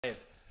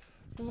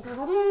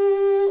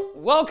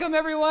Welcome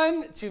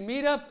everyone to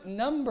meetup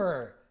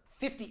number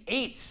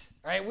 58.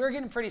 All right, we're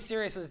getting pretty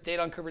serious with this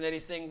Data on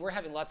Kubernetes thing. We're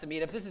having lots of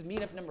meetups. This is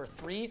meetup number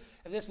 3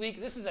 of this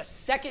week. This is the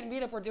second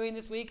meetup we're doing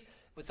this week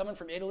with someone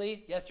from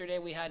Italy. Yesterday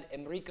we had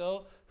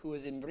Enrico, who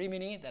was in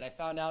Rimini, that I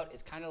found out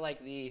is kind of like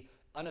the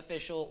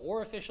unofficial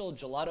or official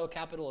gelato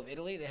capital of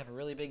Italy. They have a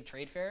really big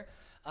trade fair.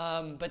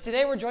 But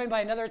today we're joined by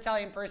another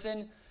Italian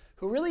person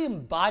who really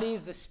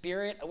embodies the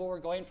spirit of what we're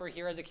going for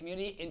here as a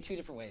community in 2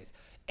 different ways.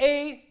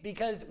 A,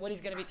 because what he's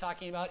going to be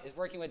talking about is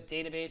working with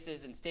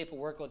databases and stateful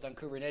workloads on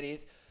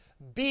Kubernetes.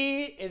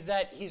 B, is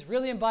that he's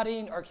really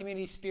embodying our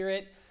community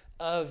spirit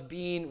of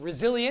being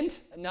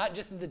resilient, not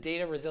just in the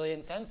data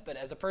resilient sense, but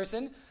as a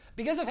person,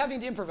 because of having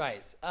to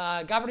improvise.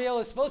 Gabriele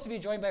is supposed to be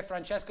joined by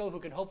Francesco, who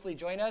can hopefully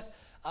join us.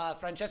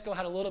 Francesco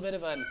had a little bit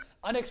of an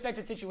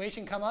unexpected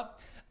situation come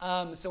up,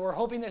 so we're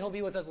hoping that he'll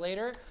be with us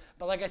later.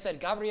 But like I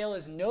said, Gabriele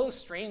is no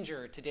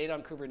stranger to data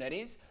on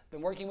Kubernetes.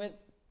 Been working with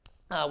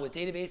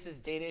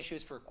databases, data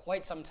issues for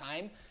quite some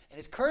time, and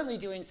is currently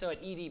doing so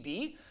at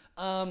EDB.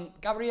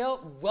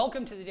 Gabriele,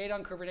 welcome to the Data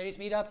on Kubernetes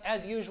meetup.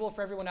 As usual,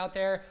 for everyone out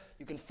there,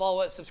 you can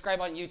follow us,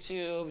 subscribe on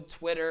YouTube,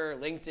 Twitter,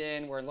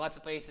 LinkedIn. We're in lots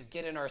of places.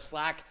 Get in our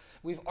Slack.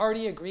 We've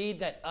already agreed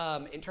that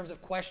in terms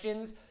of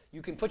questions,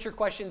 you can put your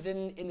questions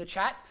in the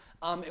chat,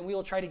 and we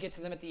will try to get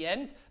to them at the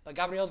end. But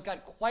Gabriele's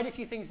got quite a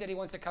few things that he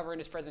wants to cover in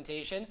his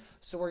presentation,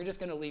 so we're just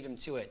going to leave him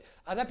to it.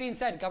 That being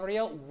said,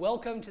 Gabriele,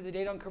 welcome to the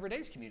Data on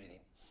Kubernetes community.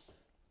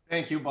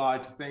 Thank you,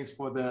 Bart. Thanks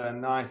for the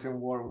nice and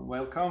warm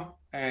welcome.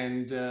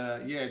 And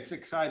yeah, it's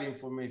exciting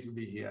for me to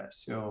be here.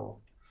 So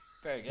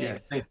very good. Yeah,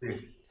 thank you.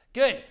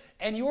 Good.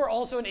 And you are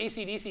also an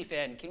AC/DC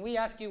fan. Can we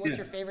ask you what's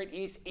your favorite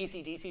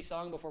AC/DC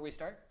song before we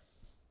start?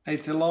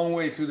 It's A Long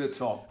Way to the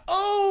Top.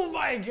 Oh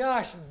my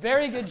gosh,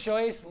 very good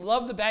choice.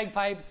 Love the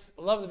bagpipes.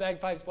 Love the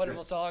bagpipes.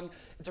 Wonderful song.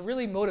 It's a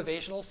really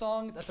motivational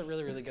song. That's a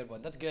really, really good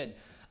one. That's good.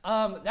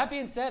 That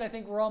being said, I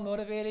think we're all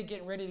motivated,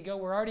 getting ready to go.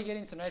 We're already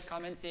getting some nice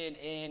comments in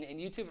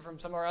YouTube from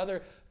some of our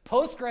other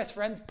Postgres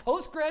friends.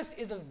 Postgres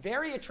is a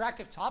very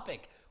attractive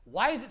topic.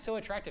 Why is it so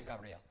attractive,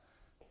 Gabriele?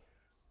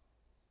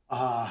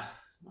 I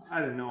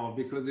don't know,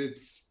 because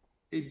it's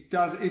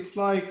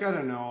like, I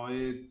don't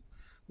know,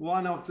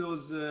 one of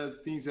those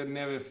things that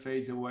never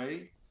fades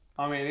away.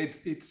 I mean,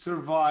 it's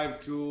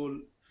survived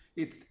to,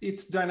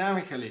 it's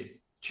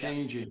dynamically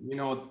changing, you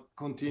know,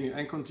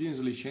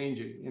 continuously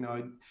changing, you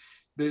know.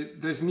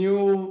 There's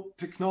new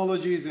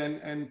technologies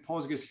and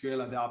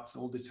PostgreSQL adapts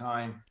all the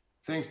time,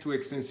 thanks to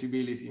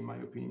extensibility, in my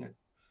opinion.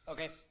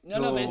 Okay.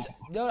 No,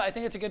 I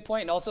think it's a good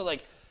point. And also,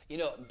 like, you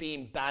know,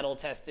 being battle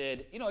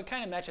tested, you know, it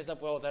kind of matches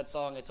up well with that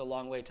song. It's a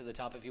long way to the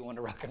top if you want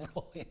to rock and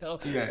roll, you know.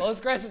 Yeah.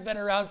 Postgres has been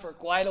around for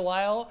quite a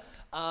while.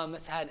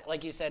 It's had,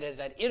 like you said, has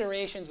had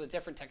iterations with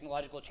different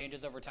technological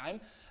changes over time.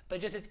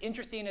 But just it's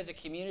interesting as a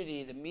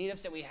community, the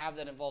meetups that we have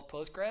that involve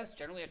Postgres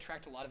generally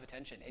attract a lot of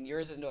attention, and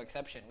yours is no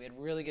exception. We had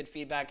really good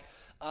feedback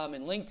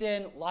in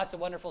LinkedIn, lots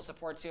of wonderful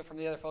support too from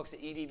the other folks at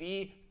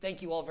EDB.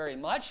 Thank you all very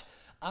much.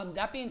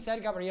 That being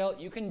said, Gabriele,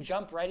 you can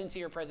jump right into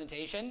your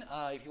presentation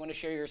if you want to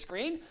share your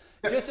screen.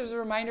 Just as a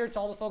reminder to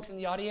all the folks in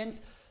the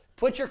audience,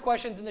 put your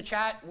questions in the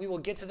chat. We will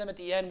get to them at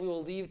the end. We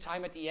will leave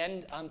time at the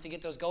end to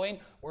get those going.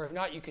 Or if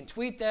not, you can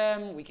tweet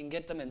them. We can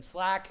get them in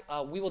Slack.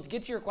 We will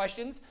get to your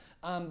questions,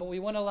 but we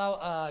want to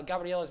allow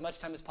Gabriele as much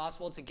time as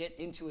possible to get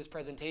into his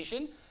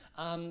presentation.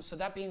 So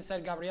that being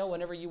said, Gabriele,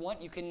 whenever you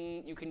want, you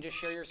can just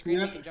share your screen.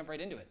 Yeah. We can jump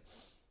right into it.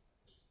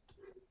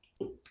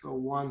 So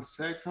 1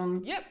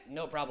 second. Yep,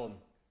 no problem.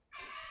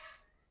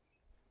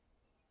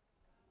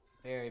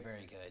 Very,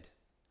 very good.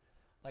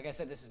 Like I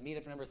said, this is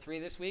meetup number 3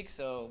 this week,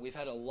 so we've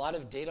had a lot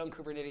of data on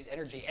Kubernetes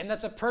energy, and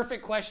that's a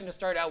perfect question to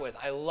start out with.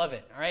 I love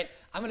it. All right,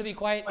 I'm going to be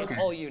quiet. Okay. It's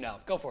all you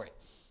now. Go for it.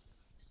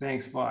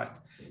 Thanks, Bart.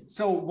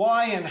 So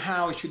why and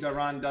how should I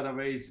run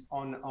database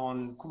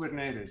on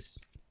Kubernetes?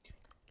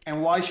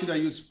 And why should I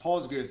use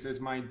Postgres as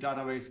my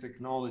database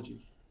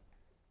technology?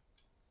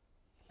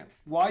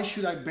 Why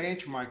should I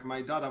benchmark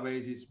my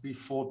databases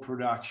before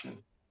production?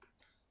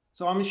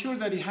 So I'm sure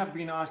that you have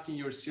been asking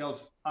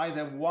yourself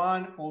either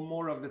one or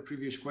more of the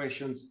previous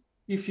questions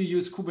if you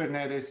use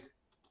Kubernetes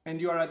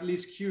and you are at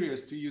least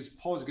curious to use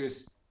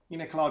Postgres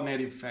in a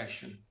cloud-native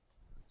fashion.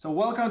 So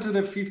welcome to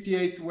the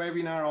 58th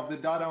webinar of the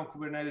Data on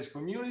Kubernetes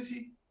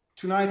community.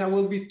 Tonight I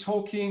will be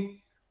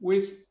talking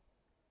with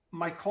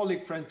my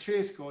colleague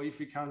Francesco, if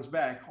he comes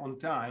back on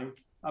time,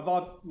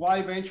 about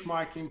why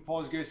benchmarking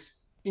Postgres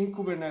in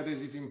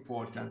Kubernetes is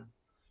important,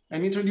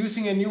 and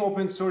introducing a new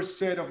open source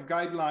set of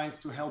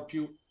guidelines to help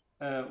you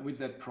with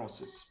that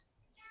process.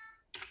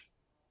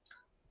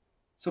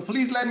 So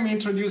please let me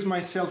introduce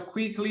myself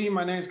quickly.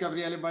 My name is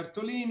Gabriele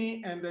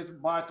Bartolini, and as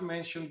Bart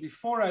mentioned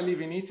before, I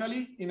live in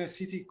Italy in a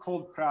city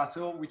called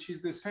Prato, which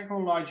is the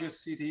second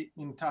largest city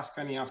in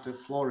Tuscany after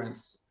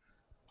Florence.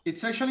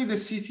 It's actually the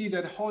city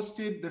that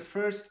hosted the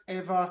first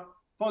ever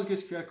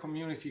PostgreSQL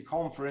community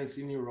conference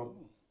in Europe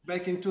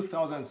back in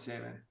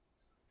 2007.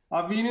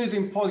 I've been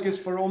using Postgres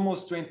for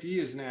almost 20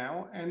 years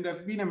now, and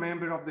I've been a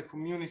member of the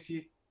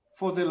community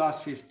for the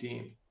last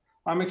 15.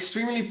 I'm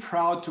extremely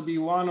proud to be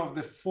one of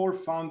the 4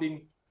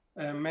 founding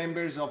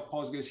members of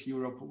Postgres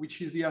Europe,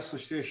 which is the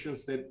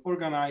associations that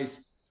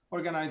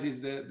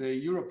organizes the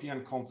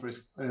European conference,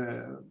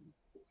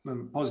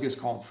 Postgres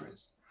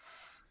conference.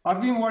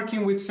 I've been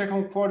working with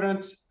Second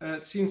Quadrant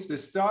since the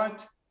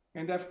start,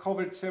 and I've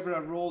covered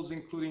several roles,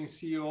 including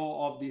CEO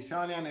of the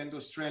Italian and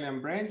Australian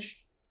branch,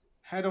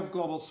 head of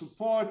global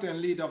support, and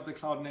lead of the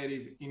Cloud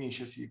Native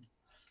initiative.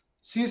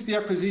 Since the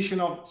acquisition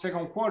of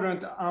Second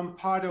Quadrant, I'm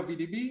part of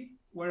EDB,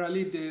 where I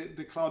lead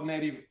the Cloud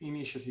Native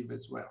initiative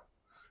as well.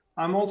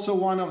 I'm also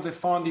one of the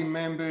founding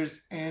members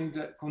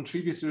and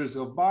contributors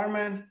of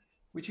Barman,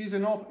 which is a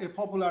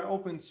popular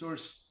open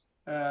source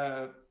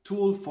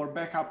tool for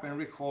backup and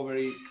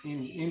recovery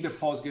in the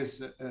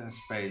Postgres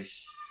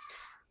space.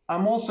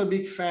 I'm also a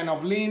big fan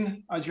of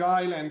Lean,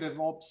 Agile, and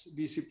DevOps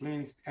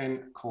disciplines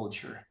and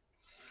culture.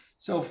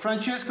 So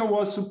Francesco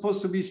was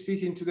supposed to be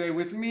speaking today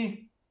with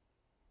me,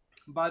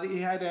 but he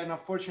had an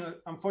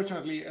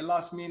unfortunately a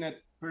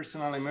last-minute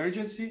personal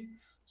emergency.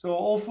 So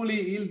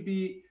hopefully he'll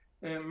be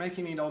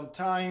making it on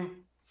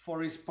time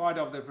for his part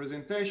of the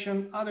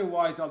presentation.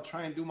 Otherwise, I'll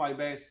try and do my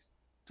best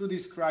to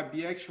describe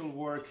the actual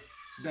work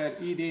that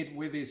he did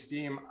with his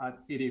team at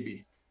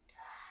EDB.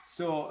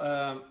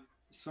 So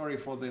sorry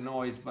for the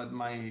noise, but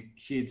my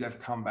kids have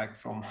come back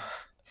from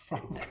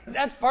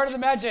That's part of the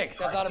magic.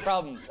 That's not a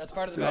problem. That's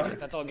part of the magic.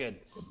 That's all good.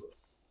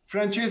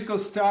 Francesco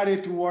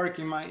started to work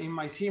in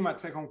my team at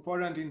Second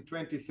Quadrant in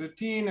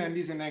 2013, and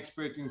is an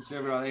expert in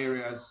several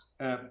areas: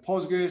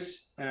 Postgres,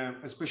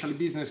 especially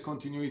business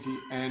continuity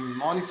and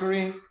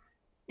monitoring,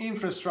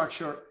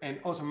 infrastructure and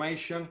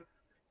automation.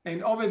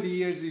 And over the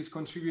years, he's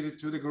contributed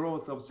to the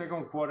growth of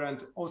Second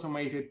Quadrant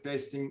automated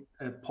testing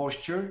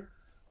posture,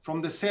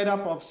 from the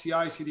setup of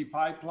CI/CD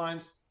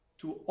pipelines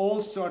to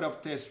all sort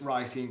of test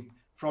writing,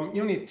 from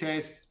unit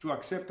tests to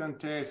acceptance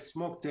tests,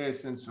 smoke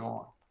tests, and so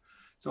on.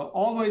 So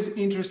always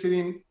interested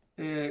in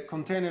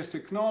containers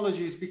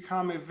technologies,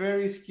 become a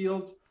very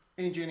skilled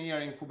engineer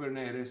in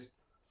Kubernetes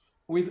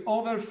with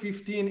over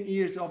 15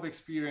 years of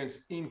experience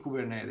in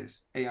Kubernetes.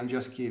 Hey, I'm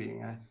just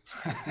kidding.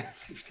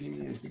 15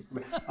 years in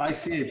Kubernetes. I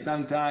see it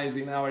sometimes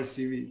in our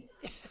CV.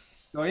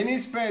 So in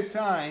his spare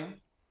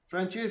time,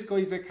 Francesco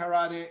is a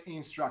karate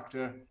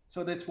instructor.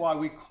 So that's why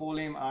we call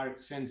him our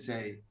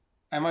sensei.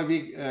 I'm a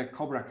big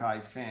Cobra Kai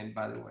fan,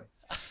 by the way.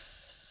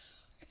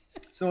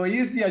 So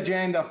here's the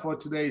agenda for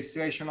today's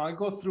session. I'll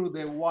go through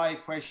the why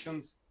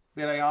questions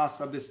that I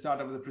asked at the start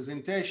of the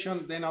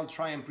presentation. Then I'll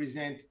try and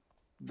present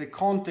the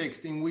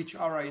context in which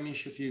our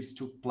initiatives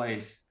took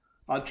place.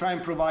 I'll try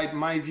and provide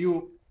my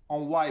view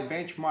on why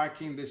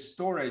benchmarking the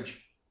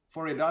storage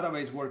for a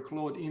database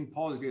workload in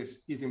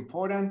Postgres is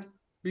important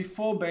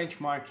before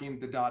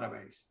benchmarking the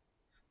database.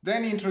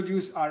 Then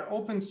introduce our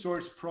open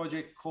source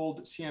project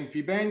called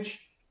CNP Bench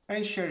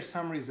and share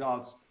some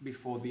results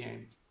before the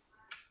end.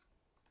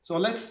 So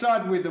let's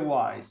start with the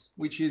whys,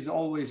 which is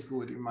always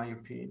good in my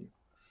opinion.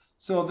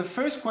 So the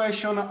first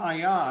question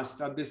I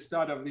asked at the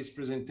start of this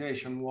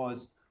presentation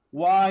was,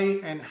 why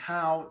and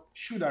how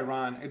should I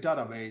run a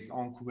database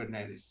on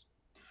Kubernetes?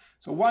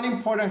 So one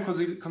important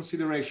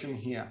consideration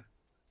here,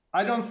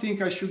 I don't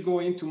think I should go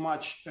into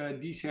much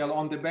detail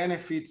on the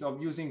benefits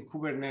of using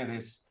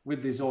Kubernetes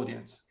with this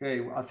audience.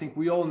 Okay, I think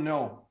we all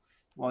know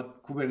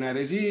what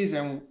Kubernetes is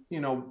and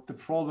the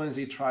problems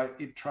it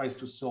tries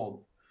to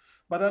solve.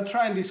 But I'll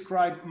try and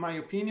describe my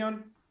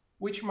opinion,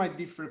 which might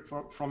differ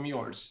from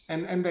yours,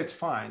 and that's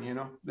fine.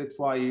 That's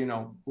why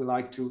we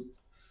like to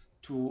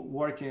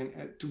work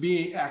to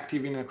be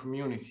active in a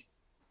community.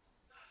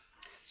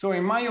 So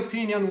in my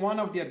opinion, one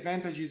of the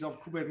advantages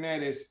of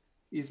Kubernetes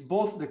is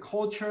both the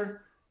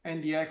culture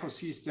and the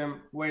ecosystem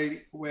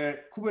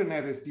where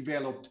Kubernetes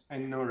developed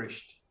and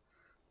nourished.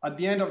 At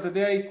the end of the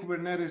day,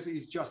 Kubernetes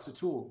is just a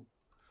tool,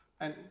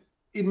 and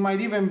it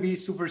might even be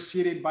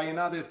superseded by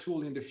another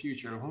tool in the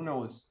future, who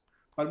knows?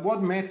 But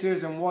what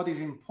matters and what is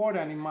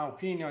important, in my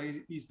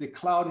opinion, is the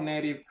cloud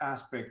native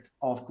aspect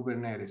of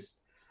Kubernetes.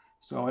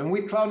 So, and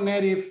with cloud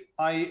native,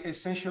 I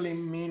essentially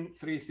mean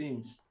three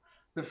things.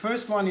 The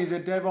first one is a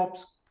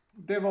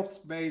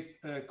DevOps-based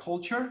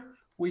culture,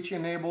 which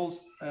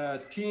enables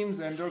teams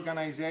and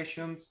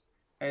organizations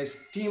as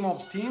team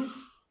of teams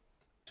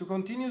to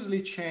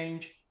continuously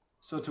change,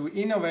 so to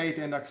innovate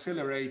and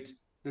accelerate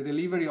the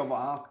delivery of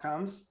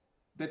outcomes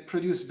that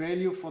produce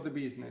value for the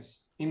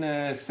business in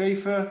a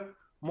safer,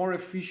 more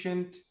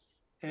efficient,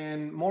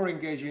 and more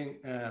engaging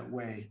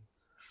way.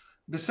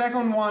 The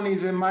second one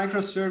is a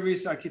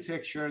microservice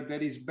architecture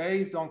that is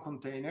based on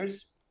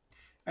containers.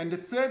 And the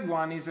third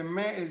one is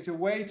a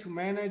way to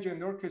manage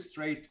and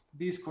orchestrate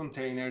these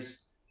containers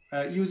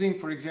using,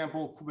 for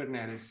example,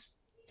 Kubernetes.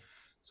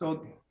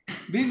 So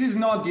this is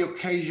not the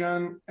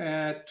occasion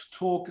to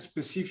talk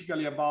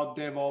specifically about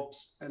DevOps,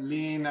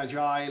 Lean,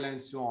 Agile,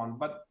 and so on,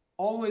 but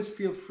always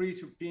feel free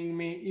to ping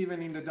me,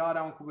 even in the Data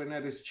on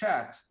Kubernetes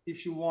chat,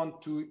 if you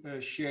want to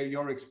share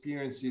your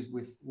experiences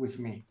with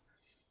me.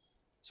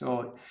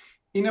 So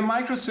in a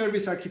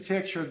microservice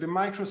architecture, the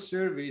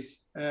microservice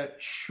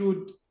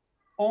should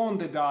own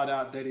the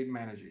data that it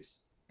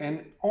manages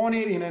and own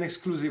it in an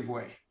exclusive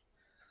way.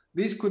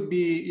 This could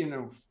be,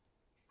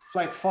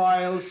 flat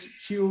files,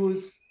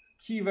 queues,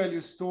 key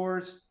value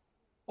stores,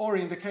 or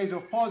in the case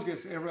of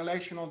Postgres, a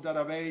relational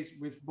database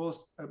with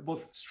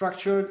both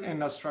structured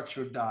and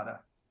unstructured data.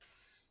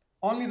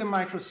 Only the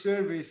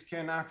microservice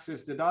can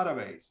access the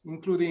database,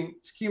 including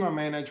schema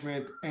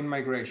management and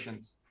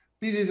migrations.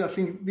 I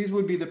think this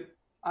would be the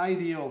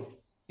ideal,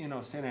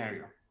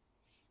 scenario.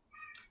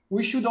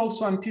 We should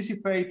also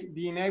anticipate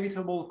the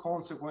inevitable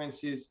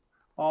consequences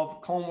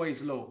of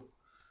Conway's law.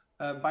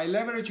 By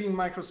leveraging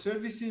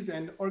microservices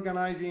and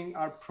organizing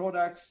our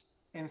products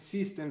and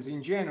systems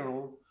in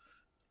general,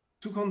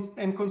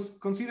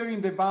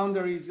 considering the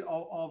boundaries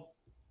of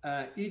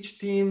each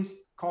team's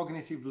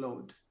cognitive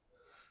load.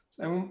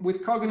 And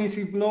with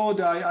cognitive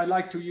load, I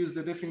like to use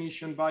the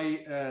definition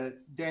by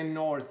Dan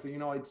North.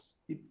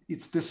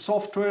 It's the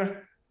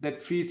software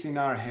that fits in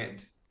our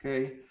head.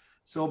 Okay,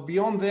 so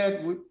beyond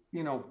that,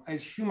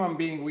 as human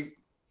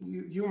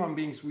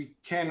beings, we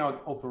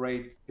cannot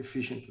operate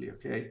efficiently.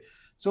 Okay,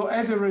 so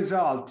as a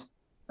result,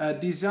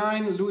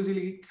 design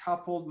loosely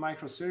coupled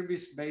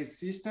microservice-based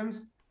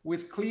systems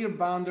with clear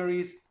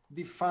boundaries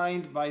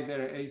defined by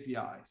their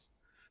APIs.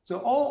 So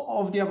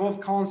all of the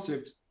above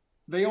concepts,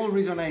 they all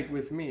resonate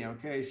with me,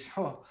 okay?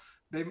 So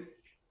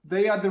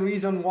they are the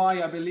reason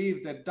why I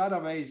believe that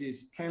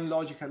databases can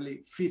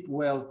logically fit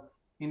well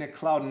in a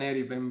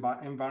cloud-native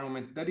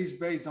environment that is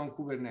based on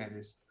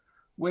Kubernetes,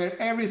 where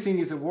everything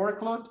is a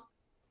workload,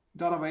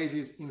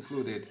 databases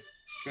included,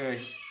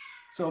 okay?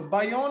 So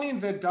by owning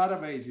the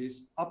databases,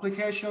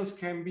 applications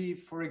can be,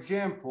 for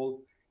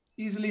example,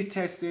 easily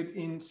tested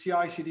in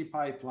CI/CD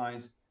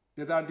pipelines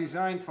that are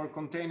designed for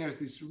containers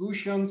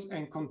distributions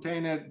and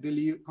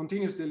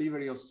continuous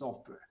delivery of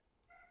software.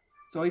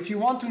 So if you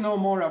want to know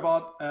more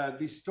about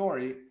this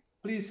story,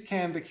 please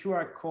scan the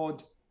QR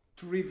code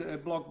to read a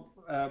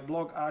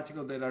blog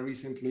article that I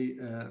recently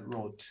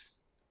wrote.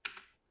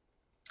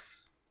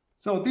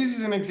 So this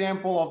is an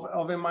example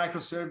of a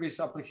microservice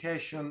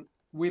application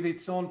with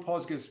its own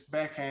Postgres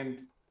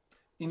backend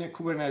in a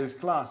Kubernetes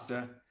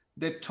cluster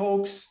that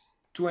talks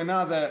to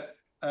another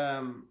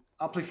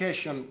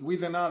application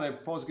with another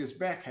Postgres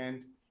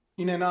backend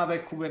in another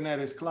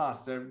Kubernetes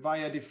cluster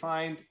via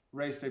defined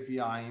REST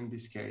API in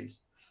this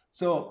case.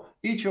 So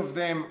each of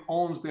them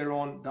owns their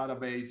own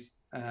database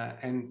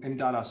and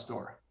data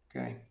store,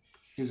 okay,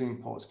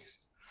 using Postgres.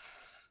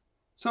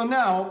 So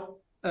now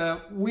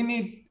we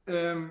need,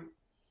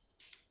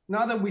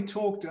 now that we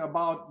talked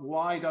about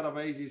why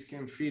databases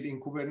can fit in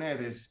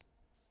Kubernetes,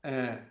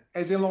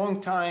 as a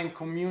long-time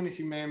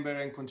community member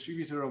and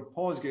contributor of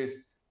Postgres,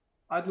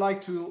 I'd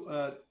like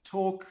to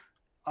talk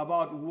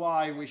about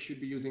why we should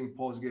be using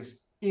Postgres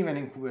even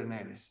in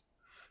Kubernetes.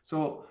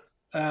 So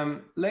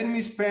let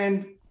me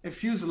spend a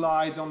few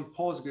slides on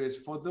Postgres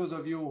for those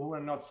of you who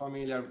are not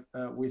familiar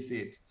with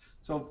it.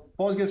 So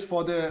Postgres,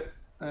 for the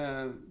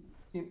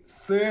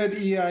third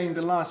year in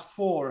the last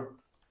 4,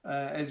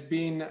 has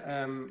been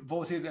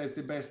voted as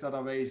the best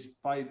database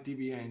by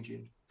DB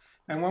Engine.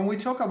 And when we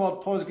talk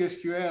about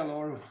PostgreSQL,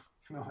 or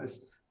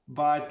as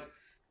Bart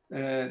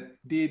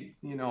did,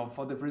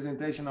 for the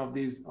presentation of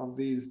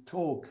this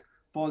talk,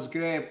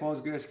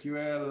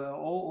 PostgreSQL,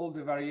 all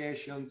the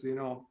variations,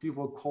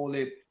 people call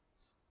it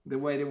the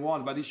way they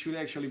want, but it should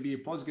actually be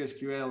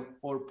PostgreSQL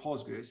or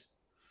Postgres.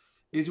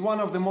 It's one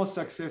of the most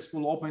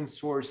successful open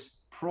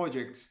source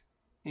projects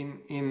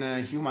in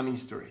human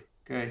history.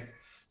 Okay,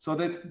 so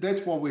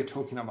that's what we're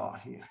talking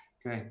about here.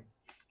 Okay.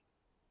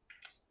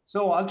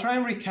 So I'll try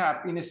and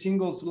recap in a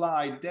single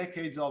slide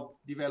decades of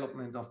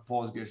development of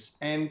Postgres.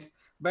 And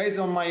based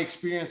on my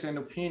experience and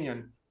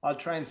opinion, I'll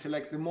try and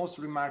select the most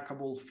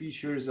remarkable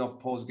features of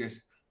Postgres.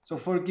 So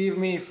forgive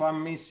me if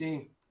I'm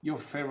missing your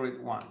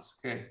favorite ones,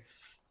 okay?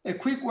 A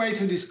quick way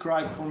to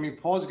describe for me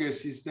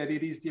Postgres is that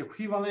it is the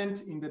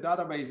equivalent in the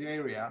database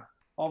area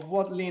of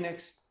what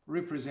Linux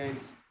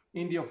represents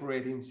in the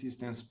operating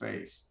system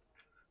space.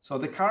 So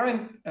the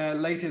current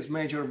latest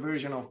major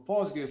version of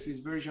Postgres is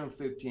version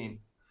 13.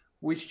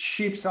 Which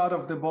ships out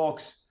of the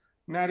box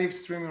native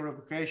streaming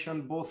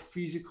replication, both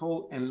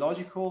physical and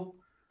logical.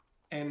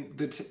 And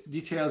the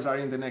details are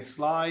in the next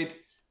slide.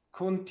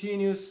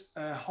 Continuous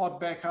hot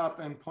backup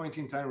and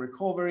point-in-time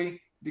recovery,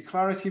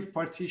 declarative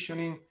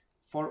partitioning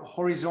for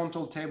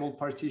horizontal table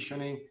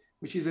partitioning,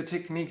 which is a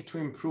technique to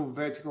improve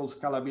vertical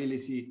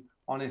scalability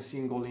on a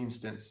single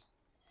instance.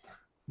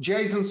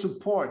 JSON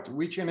support,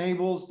 which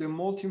enables the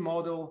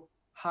multimodal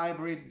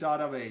hybrid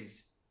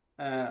database,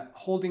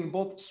 holding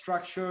both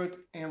structured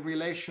and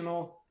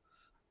relational,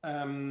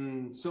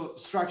 so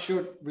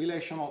structured,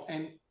 relational,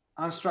 and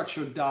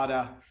unstructured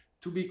data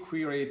to be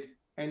queried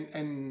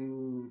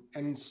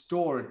and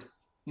stored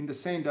in the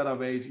same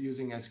database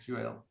using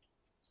SQL.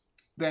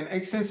 Then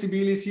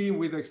extensibility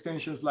with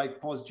extensions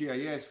like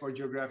PostGIS for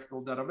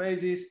geographical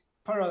databases,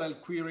 parallel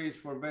queries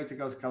for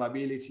vertical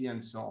scalability,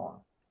 and so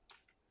on.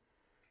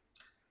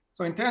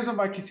 So in terms of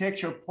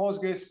architecture,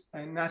 Postgres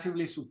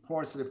natively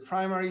supports the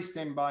primary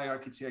standby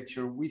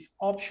architecture with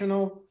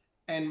optional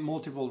and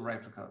multiple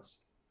replicas.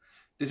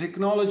 The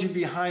technology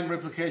behind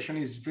replication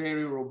is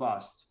very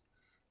robust.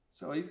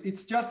 So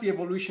it's just the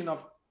evolution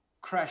of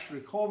crash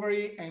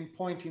recovery and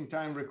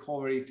point-in-time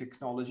recovery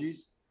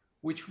technologies,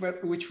 which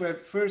were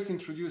first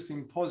introduced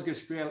in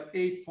PostgreSQL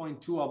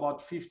 8.2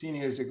 about 15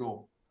 years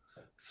ago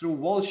through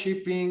WAL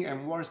shipping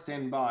and WAR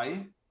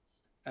standby,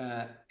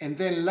 and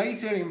then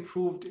later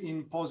improved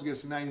in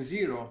Postgres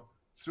 9.0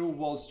 through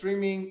WAL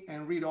streaming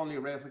and read-only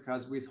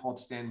replicas with hot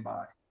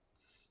standby.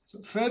 So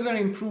further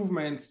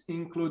improvements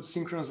include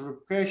synchronous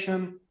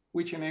replication,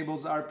 which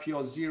enables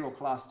RPO 0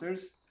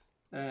 clusters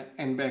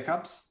and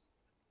backups,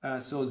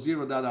 so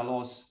zero data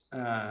loss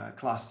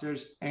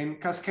clusters,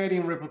 and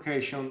cascading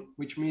replication,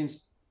 which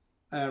means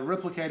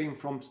replicating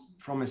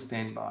from a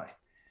standby.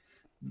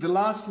 The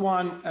last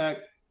one,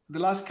 the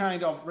last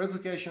kind of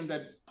replication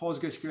that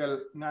PostgreSQL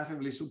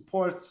natively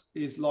supports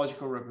is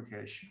logical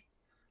replication.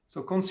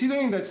 So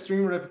considering that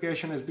stream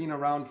replication has been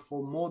around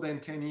for more than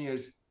 10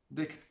 years,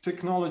 the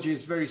technology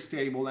is very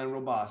stable and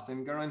robust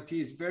and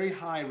guarantees very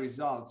high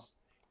results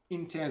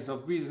in terms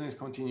of business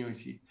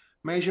continuity,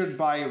 measured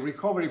by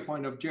recovery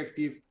point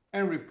objective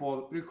and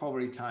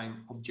recovery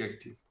time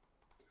objective.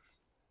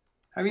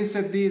 Having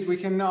said this, we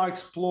can now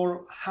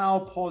explore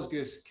how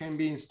Postgres can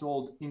be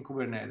installed in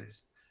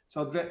Kubernetes.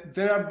 So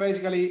there are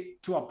basically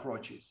two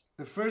approaches.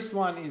 The first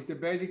one is the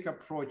basic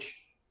approach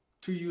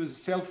to use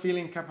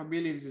self-healing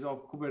capabilities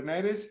of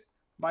Kubernetes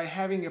by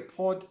having a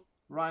pod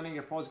running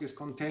a Postgres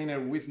container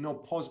with no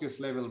Postgres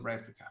level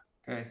replica.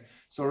 Okay,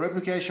 so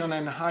replication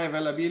and high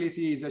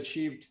availability is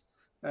achieved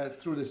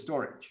through the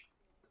storage.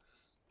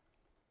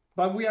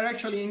 But we are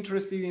actually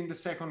interested in the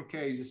second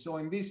case. So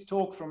in this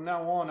talk from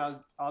now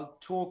on, I'll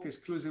talk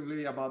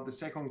exclusively about the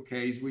second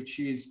case, which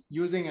is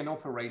using an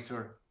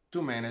operator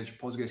to manage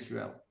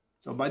PostgreSQL.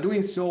 So by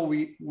doing so,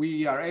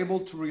 we are able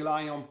to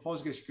rely on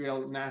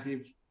PostgreSQL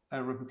native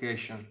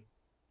replication.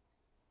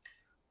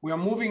 We are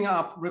moving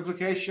up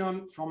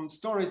replication from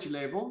storage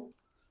level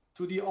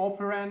to the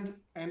operand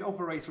and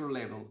operator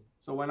level.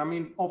 So when I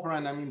mean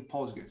operand, I mean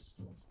Postgres.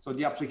 So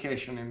the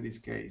application in this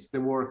case, the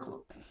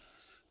workload.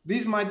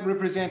 This might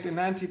represent an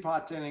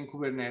anti-pattern in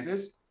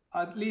Kubernetes,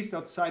 at least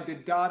outside the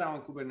data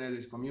on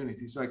Kubernetes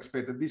community. So I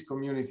expect that this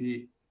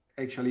community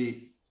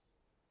actually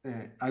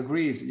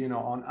agrees,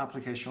 on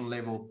application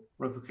level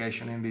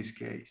replication in this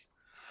case.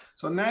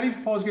 So native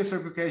Postgres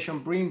replication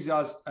brings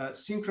us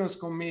synchronous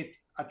commit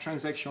at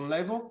transaction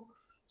level,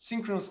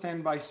 synchronous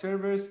standby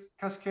servers,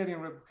 cascading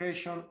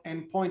replication,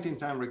 and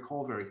point-in-time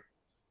recovery.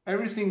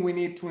 Everything we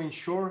need to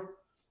ensure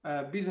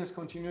business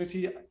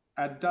continuity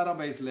at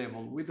database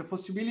level, with the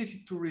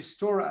possibility to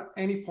restore at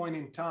any point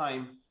in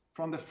time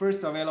from the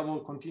first available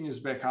continuous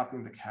backup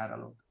in the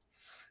catalog.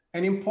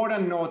 An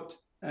important note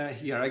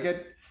here, I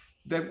get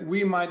that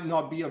we might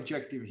not be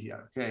objective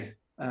here, okay?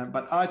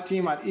 But our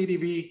team at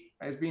EDB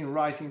has been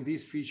writing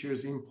these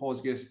features in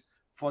Postgres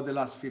for the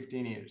last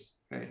 15 years,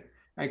 okay?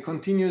 And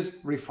continues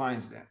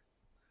refines them.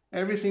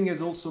 Everything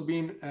has also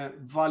been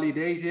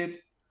validated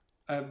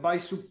by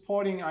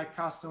supporting our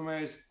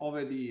customers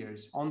over the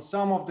years on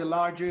some of the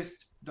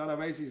largest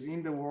databases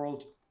in the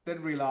world that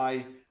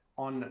rely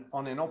on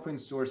an open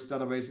source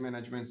database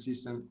management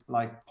system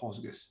like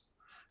Postgres.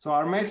 So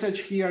our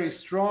message here is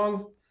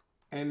strong,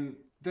 and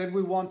that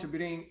we want to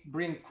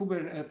bring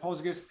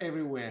Postgres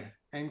everywhere.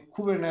 And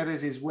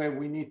Kubernetes is where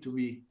we need to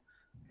be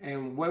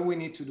and where we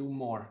need to do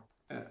more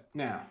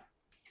now.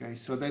 Okay,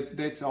 so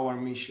that's our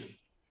mission.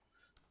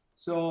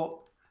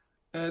 So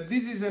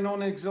this is a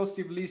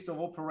non-exhaustive list of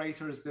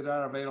operators that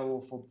are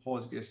available for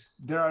Postgres.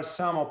 There are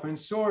some open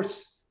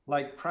source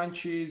like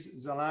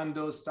Crunchies,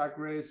 Zalando,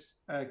 Stackgres,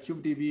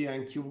 KubeDB,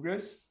 and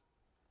KubeGres.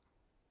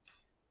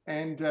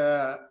 And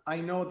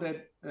I know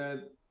that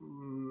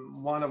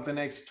one of the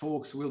next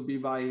talks will be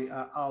by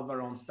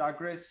Alvaro on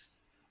Stackgres.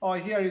 Oh,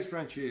 here is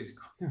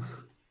Francesco.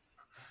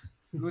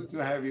 Good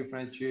to have you,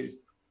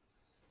 Francesco.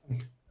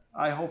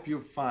 I hope you're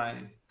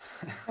fine.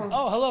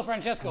 Oh, hello,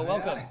 Francesco.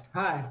 Welcome.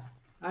 Hi.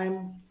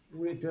 I'm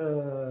with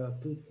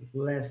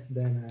less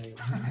than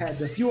I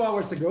had a few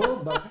hours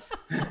ago, but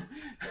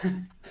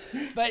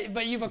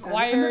but you've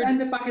acquired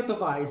and the packet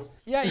of ice.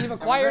 Yeah, you've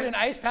acquired an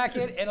ice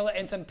packet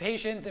and some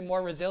patience and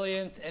more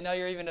resilience, and now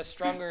you're even a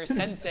stronger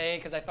sensei,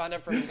 because I found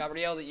out from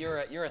Gabriel that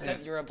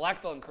you're a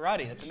black belt in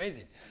karate. That's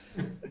amazing.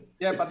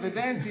 Yeah, but the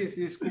dentist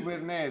is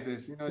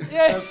Kubernetes,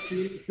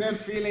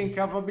 self-healing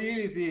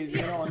capabilities.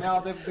 Now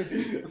the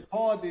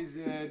pod is.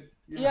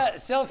 Yeah,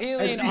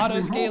 self-healing,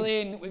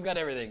 auto-scaling, we've got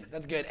everything.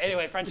 That's good.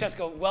 Anyway,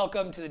 Francesco,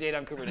 welcome to the Data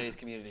on Kubernetes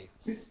community.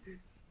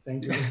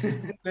 Thank you.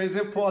 There's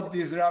a pod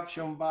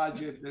disruption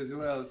budget as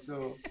well,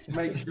 so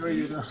make sure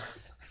you don't.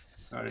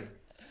 Sorry.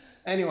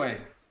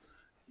 Anyway,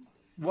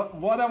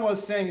 what I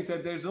was saying is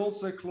that there's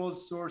also a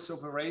closed source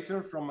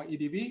operator from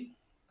EDB.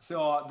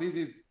 So this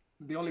is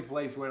the only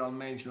place where I'll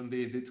mention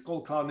this. It's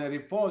called Cloud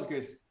Native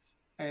Postgres,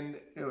 and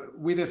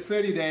with a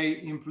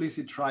 30-day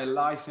implicit trial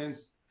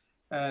license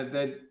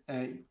that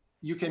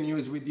you can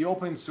use with the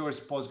open source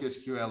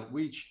PostgreSQL,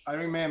 which I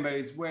remember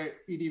is where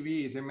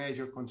EDB is a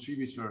major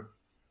contributor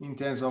in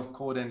terms of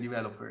code and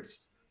developers.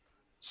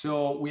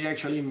 So we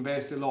actually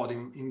invest a lot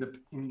in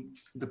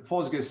the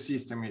Postgres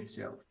system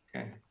itself.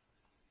 Okay.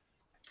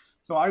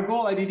 So our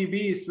goal at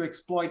EDB is to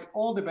exploit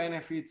all the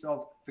benefits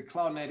of the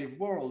cloud native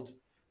world,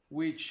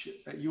 which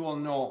you all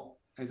know,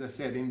 as I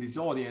said, in this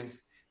audience,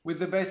 with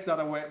the best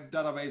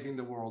database in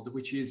the world,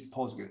 which is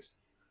Postgres.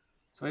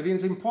 So it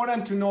is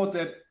important to note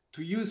that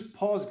to use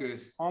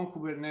Postgres on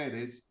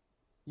Kubernetes,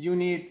 you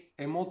need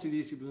a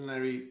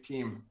multidisciplinary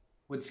team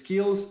with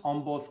skills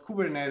on both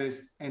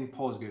Kubernetes and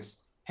Postgres.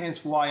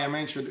 Hence why I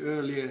mentioned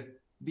earlier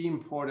the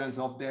importance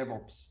of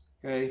DevOps,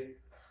 okay?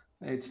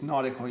 It's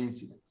not a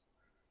coincidence.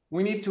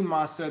 We need to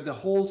master the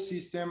whole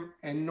system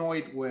and know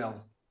it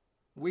well.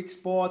 Weak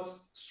spots,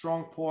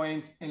 strong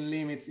points, and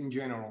limits in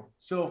general.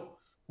 So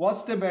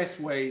what's the best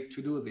way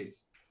to do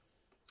this?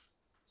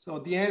 So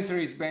the answer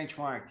is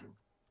benchmarking.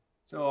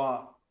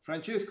 So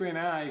Francesco and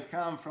I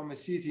come from a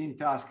city in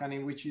Tuscany,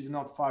 which is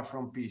not far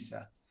from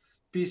Pisa.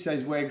 Pisa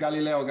is where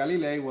Galileo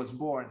Galilei was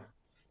born.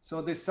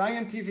 So the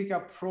scientific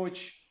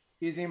approach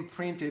is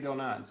imprinted on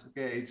us,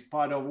 okay? It's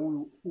part of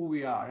who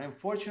we are.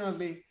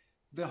 Unfortunately,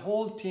 the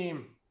whole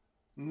team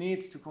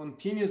needs to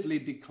continuously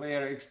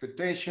declare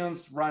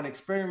expectations, run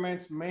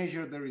experiments,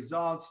 measure the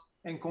results,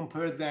 and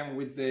compare them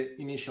with the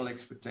initial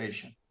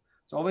expectation.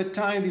 So over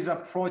time, this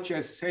approach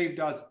has saved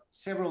us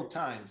several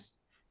times,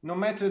 no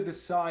matter the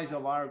size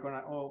of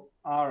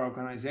our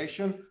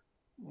organization,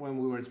 when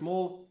we were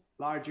small,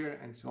 larger,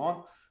 and so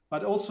on,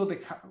 but also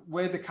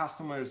where the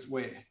customers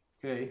were,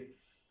 okay?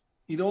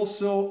 It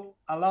also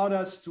allowed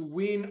us to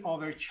win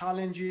over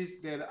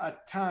challenges that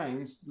at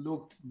times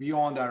looked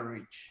beyond our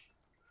reach.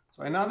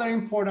 So another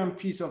important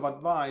piece of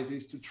advice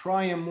is to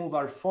try and move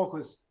our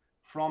focus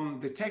from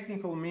the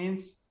technical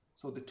means,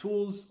 so the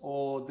tools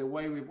or the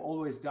way we've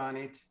always done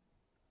it,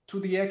 to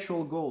the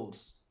actual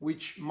goals,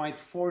 which might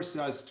force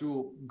us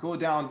to go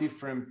down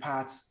different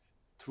paths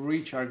to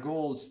reach our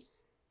goals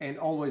and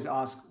always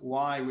ask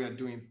why we are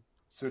doing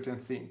certain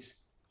things.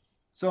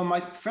 So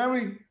my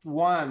favorite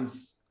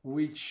ones,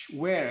 which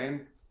were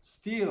and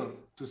still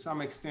to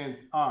some extent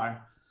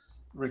are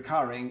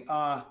recurring,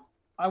 I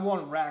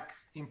want rack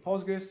in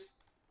Postgres,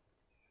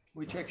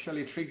 which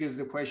actually triggers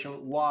the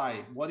question,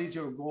 why? What is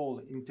your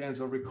goal in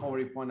terms of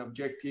recovery point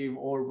objective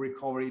or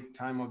recovery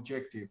time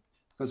objective?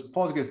 Because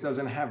Postgres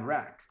doesn't have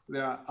rack.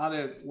 There are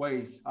other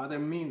ways, other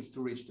means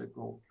to reach the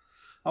goal.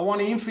 I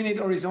want infinite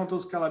horizontal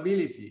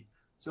scalability.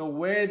 So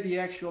where the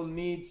actual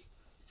needs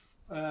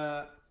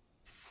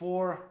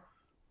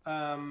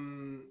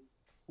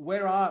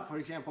where are, for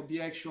example,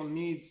 the actual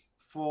needs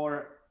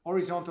for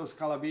horizontal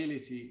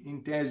scalability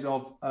in terms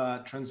of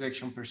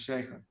transaction per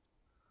second.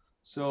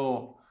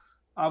 So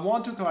I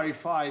want to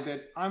clarify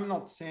that I'm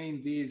not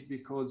saying this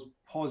because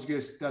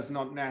Postgres does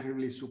not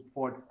natively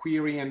support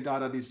query and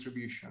data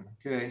distribution,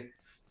 okay?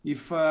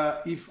 If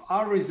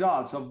our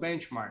results of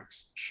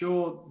benchmarks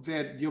show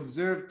that the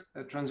observed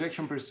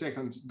transaction per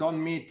second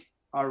don't meet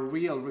our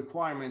real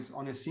requirements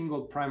on a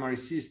single primary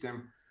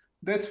system,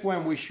 that's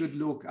when we should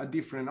look at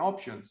different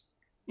options,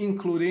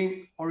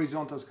 including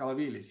horizontal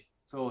scalability.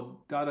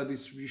 So data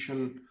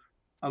distribution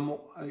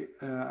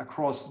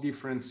across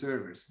different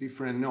servers,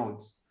 different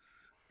nodes,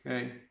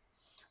 okay?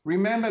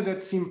 Remember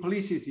that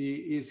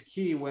simplicity is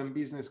key when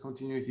business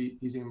continuity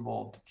is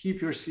involved.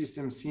 Keep your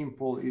system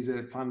simple is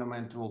a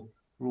fundamental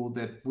rule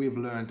that we've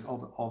learned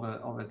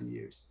over the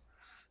years.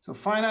 So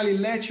finally,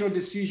 let your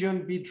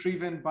decision be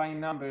driven by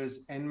numbers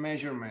and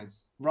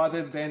measurements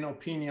rather than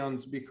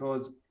opinions,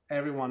 because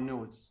everyone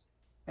knows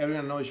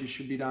it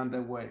should be done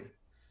that way.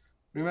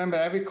 Remember,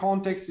 every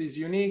context is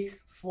unique.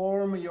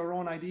 Form your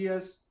own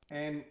ideas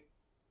and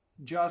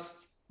just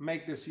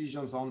make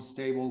decisions on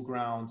stable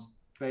grounds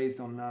based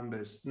on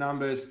numbers.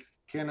 Numbers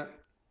can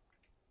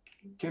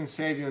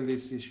save you in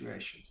these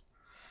situations.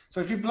 So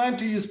if you plan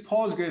to use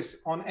Postgres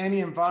on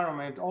any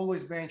environment,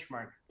 always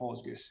benchmark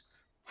Postgres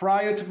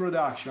prior to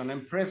production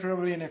and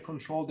preferably in a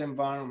controlled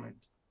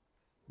environment.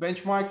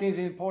 Benchmarking is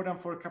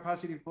important for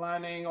capacity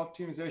planning,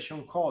 optimization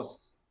of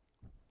costs.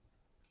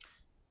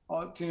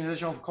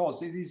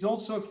 It is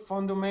also a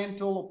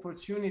fundamental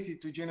opportunity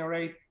to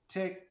generate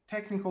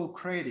technical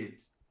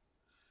credit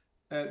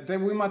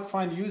that we might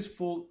find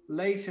useful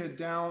later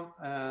down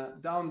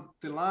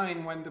the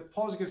line when the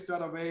Postgres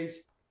database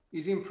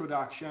is in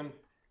production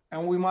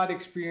and we might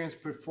experience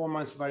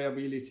performance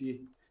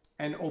variability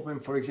and open,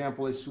 for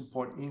example, a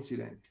support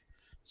incident.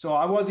 So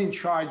I was in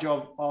charge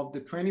of the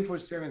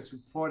 24/7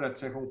 support at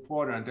Second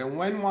Quadrant, and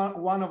when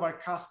one of our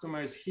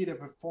customers hit a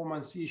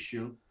performance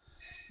issue,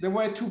 there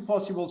were two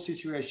possible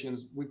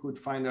situations we could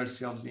find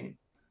ourselves in.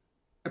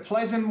 A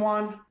pleasant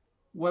one,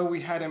 where we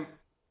had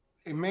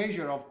a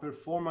measure of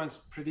performance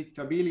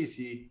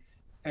predictability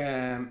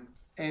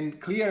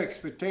and clear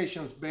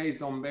expectations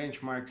based on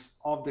benchmarks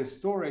of the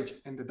storage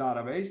and the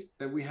database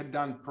that we had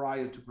done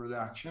prior to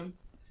production,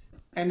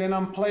 and an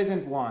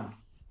unpleasant one,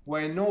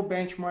 where no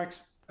benchmarks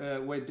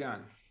were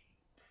done.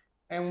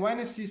 And when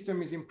a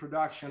system is in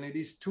production, it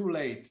is too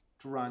late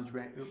to run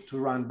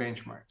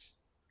benchmarks,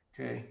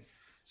 okay?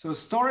 So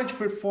storage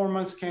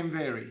performance can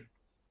vary.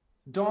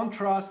 Don't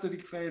trust the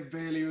declared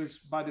values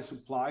by the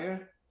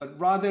supplier, but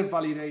rather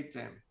validate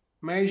them.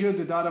 Measure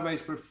the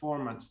database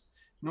performance.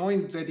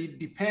 knowing that it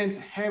depends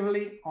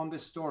heavily on the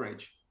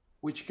storage,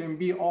 which can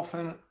be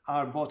often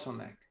our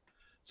bottleneck.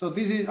 So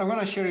I'm going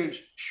to share a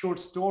short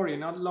story.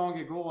 Not long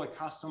ago, a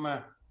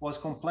customer was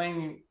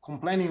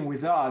complaining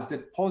with us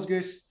that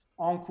Postgres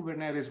on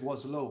Kubernetes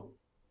was low.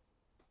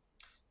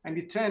 And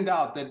it turned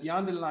out that the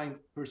underlying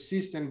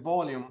persistent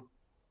volume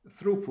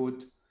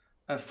throughput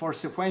for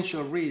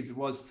sequential reads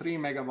was 3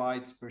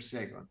 megabytes per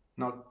second.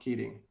 Not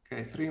kidding,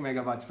 okay, 3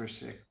 megabytes per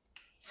second.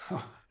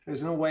 So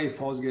there's no way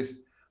Postgres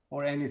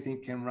or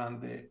anything can run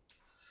there.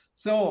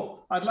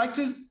 So I'd like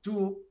to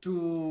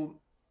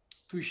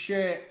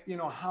share,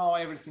 how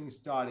everything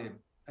started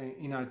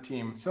in our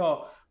team.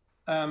 So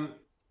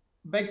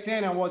back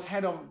then I was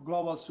head of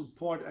global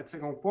support at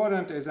Second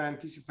Quadrant, as I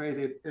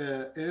anticipated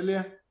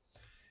earlier.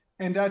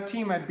 And our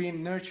team had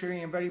been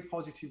nurturing a very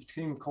positive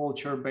team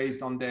culture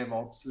based on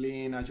DevOps,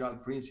 Lean, Agile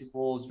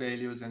principles,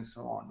 values, and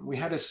so on. We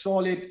had a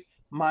solid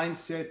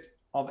mindset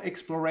of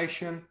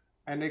exploration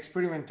and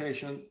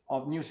experimentation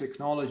of new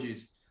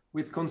technologies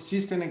with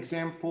consistent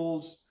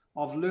examples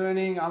of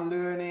learning,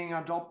 unlearning,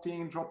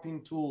 adopting,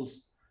 dropping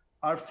tools.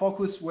 Our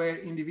focus were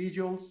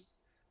individuals,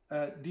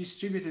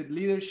 distributed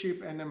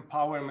leadership, and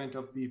empowerment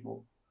of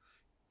people.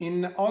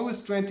 In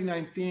August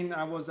 2019,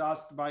 I was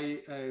asked by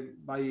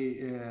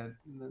the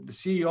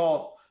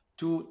CEO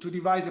to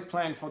devise a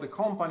plan for the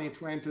company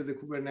to enter the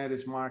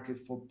Kubernetes market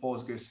for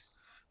Postgres.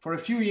 For a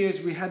few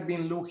years, we had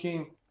been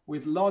looking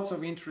with lots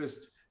of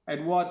interest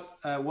at what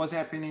was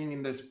happening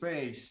in the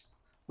space,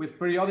 with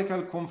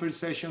periodical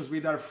conversations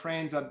with our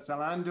friends at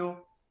Zalando,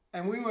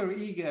 and we were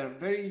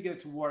very eager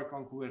to work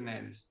on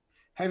Kubernetes,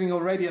 having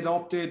already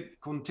adopted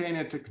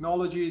container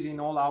technologies in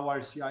all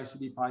our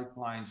CI/CD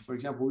pipelines. For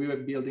example, we were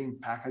building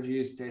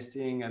packages,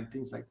 testing, and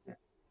things like that.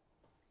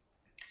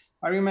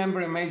 I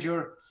remember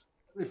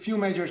a few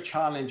major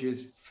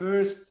challenges.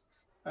 First,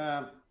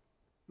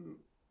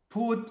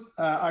 put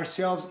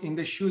ourselves in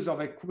the shoes of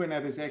a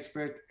Kubernetes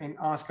expert and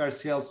ask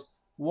ourselves,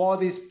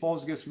 what is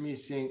Postgres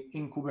missing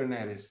in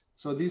Kubernetes?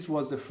 So this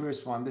was the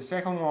first one. The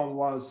second one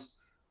was,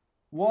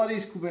 what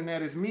is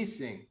Kubernetes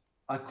missing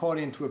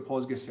according to a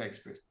Postgres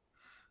expert?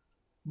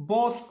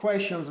 Both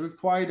questions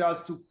required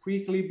us to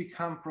quickly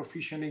become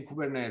proficient in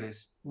Kubernetes.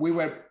 We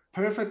were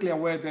perfectly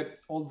aware that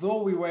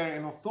although we were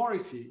an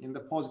authority in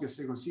the Postgres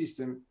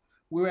ecosystem,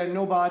 we were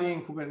nobody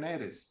in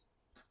Kubernetes.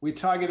 We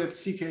targeted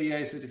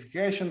CKA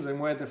certifications and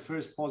were the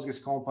first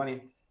Postgres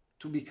company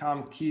to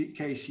become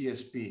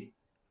KCSP.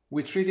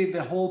 We treated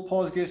the whole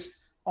Postgres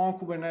on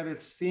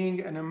Kubernetes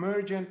thing an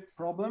emergent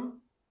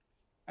problem.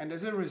 And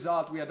as a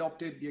result, we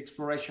adopted the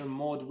exploration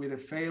mode with a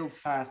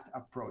fail-fast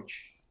approach.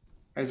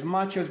 As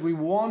much as we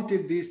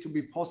wanted this to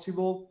be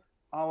possible,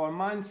 our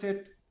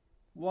mindset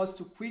was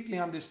to quickly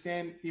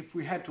understand if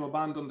we had to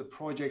abandon the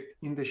project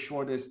in the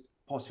shortest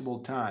possible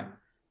time.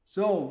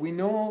 So we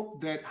know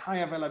that high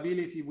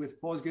availability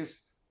with Postgres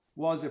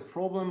was a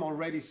problem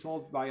already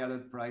solved by other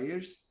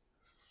players,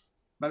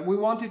 but we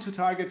wanted to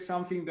target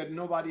something that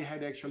nobody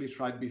had actually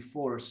tried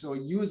before. So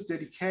use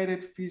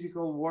dedicated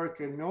physical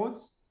worker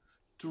nodes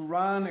to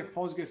run a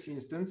Postgres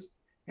instance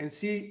and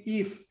see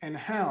if and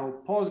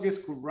how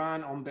Postgres could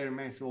run on bare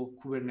metal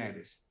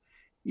Kubernetes.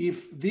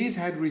 If this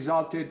had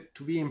resulted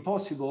to be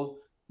impossible,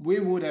 we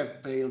would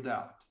have bailed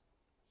out.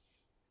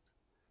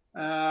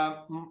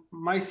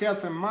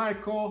 Myself and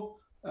Marco,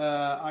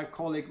 our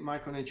colleague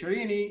Marco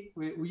Necciarini,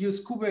 we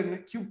used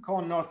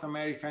KubeCon North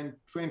America in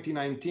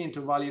 2019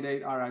 to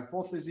validate our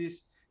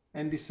hypothesis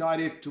and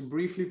decided to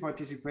briefly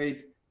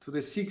participate to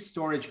the SIG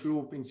storage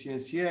group in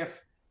CNCF.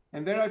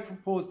 And there I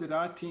proposed that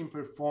our team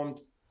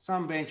performed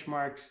some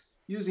benchmarks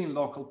using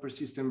local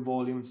persistent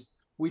volumes,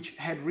 which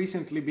had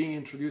recently been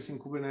introduced in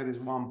Kubernetes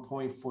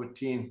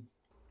 1.14,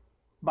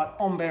 but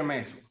on bare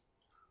metal.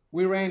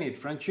 We ran it.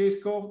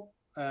 Francesco,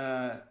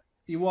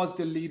 he was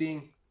the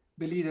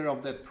leader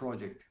of that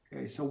project.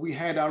 Okay, so we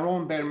had our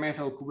own bare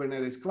metal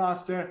Kubernetes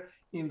cluster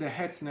in the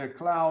Hetzner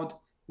cloud.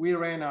 We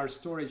ran our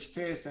storage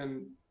tests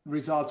and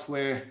results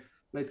were,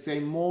 let's say,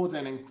 more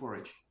than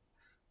encouraging.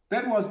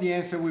 That was the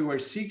answer we were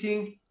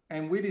seeking,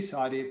 and we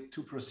decided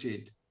to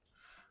proceed.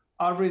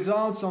 Our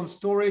results on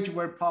storage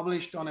were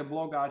published on a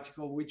blog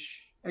article,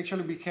 which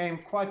actually became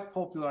quite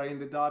popular in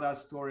the data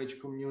storage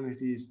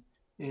communities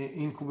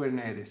in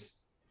Kubernetes.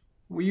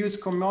 We use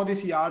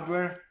commodity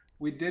hardware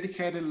with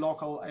dedicated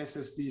local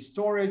SSD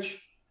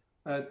storage,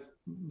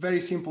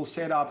 very simple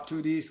setup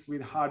to this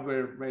with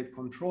hardware RAID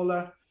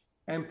controller,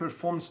 and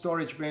perform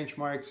storage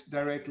benchmarks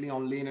directly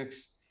on Linux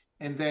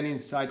and then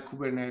inside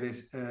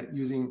Kubernetes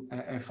using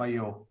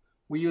FIO.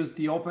 We use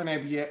the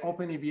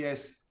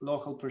OpenEBS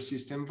local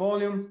persistent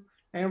volumes,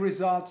 and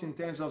results in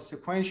terms of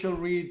sequential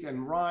reads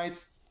and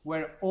writes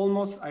were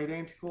almost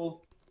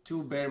identical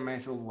to bare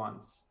metal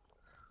ones.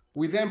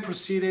 We then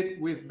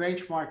proceeded with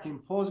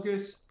benchmarking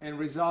Postgres, and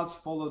results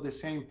follow the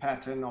same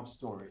pattern of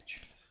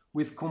storage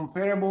with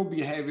comparable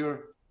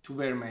behavior to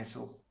bare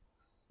metal.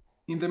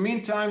 In the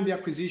meantime, the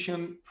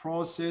acquisition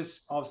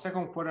process of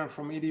Second Quadrant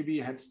from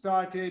EDB had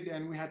started,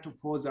 and we had to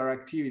pause our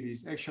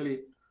activities.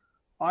 Actually,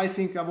 I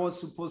think I was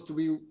supposed to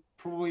be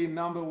probably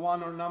number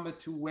one or number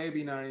two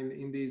webinar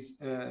in this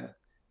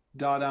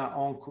data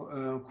on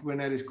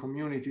Kubernetes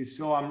community.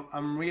 So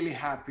I'm really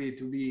happy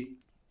to be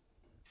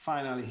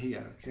finally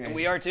here. Okay. And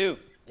we are too.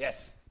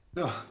 Yes.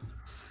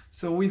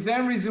 So we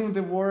then resumed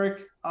the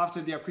work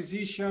after the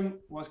acquisition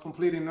was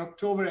completed in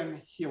October,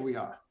 and here we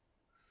are.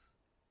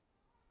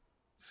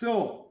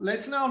 So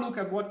let's now look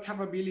at what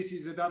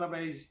capabilities the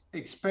database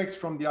expects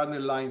from the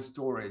underlying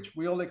storage.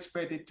 We all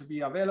expect it to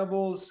be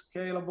available,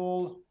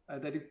 scalable,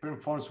 that it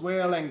performs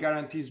well and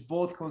guarantees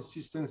both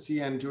consistency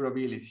and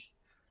durability.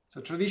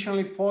 So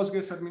traditionally,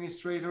 Postgres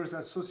administrators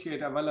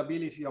associate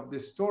availability of the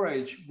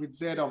storage with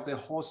that of the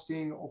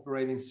hosting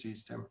operating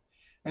system.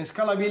 And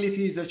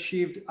scalability is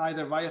achieved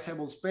either via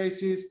table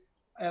spaces,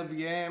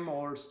 LVM,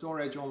 or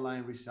storage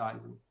online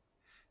resizing.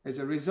 As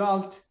a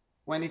result,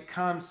 when it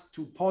comes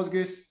to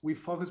Postgres, we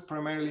focus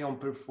primarily on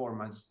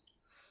performance,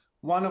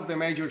 one of the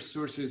major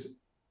sources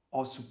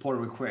of support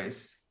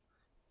requests,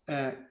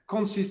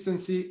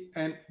 consistency,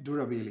 and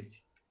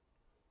durability.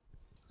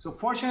 So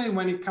fortunately,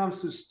 when it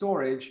comes to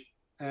storage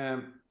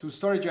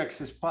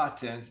access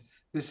patterns,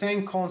 the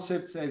same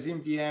concepts as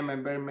in VM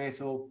and bare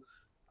metal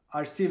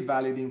are still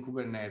valid in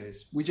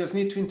Kubernetes. We just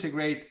need to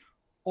integrate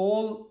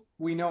all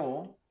we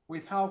know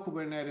with how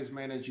Kubernetes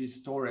manages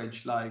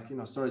storage, like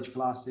storage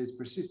classes,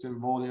 persistent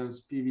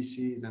volumes,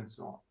 PVCs, and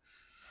so on.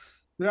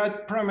 There are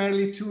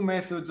primarily two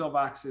methods of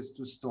access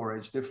to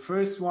storage. The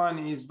first one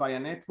is via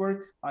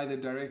network, either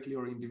directly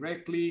or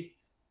indirectly.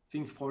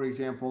 Think, for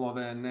example, of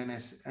an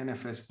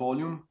NFS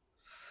volume.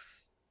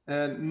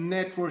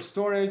 Network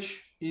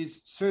storage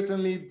is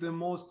certainly the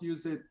most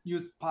used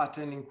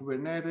pattern in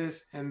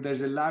Kubernetes, and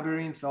there's a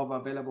labyrinth of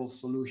available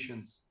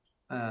solutions,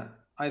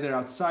 either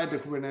outside the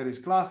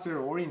Kubernetes cluster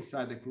or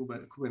inside the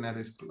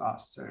Kubernetes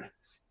cluster.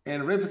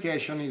 And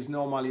replication is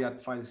normally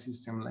at file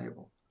system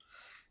level.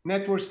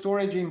 Network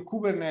storage in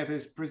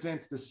Kubernetes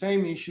presents the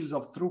same issues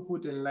of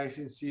throughput and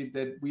latency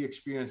that we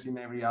experience in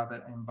every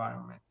other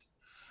environment.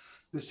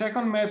 The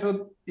second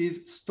method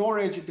is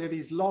storage that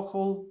is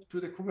local to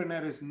the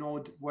Kubernetes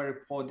node where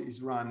a pod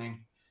is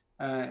running.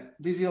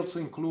 This also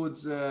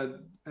includes a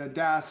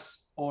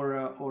DAS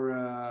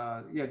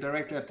or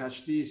directly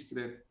attached disk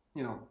that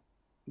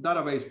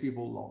database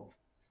people love.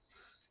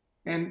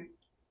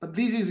 But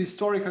this is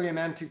historically an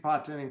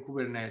anti-pattern in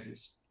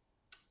Kubernetes.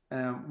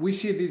 We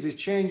see this is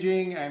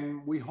changing,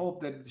 and we hope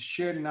that the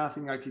shared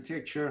nothing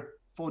architecture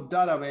for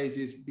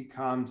databases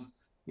becomes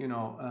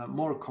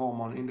more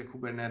common in the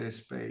Kubernetes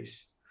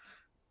space.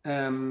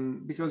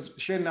 Because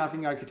shared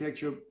nothing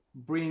architecture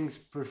brings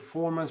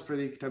performance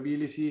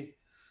predictability,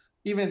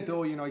 even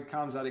though it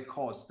comes at a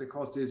cost. The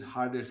cost is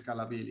harder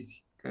scalability,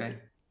 okay?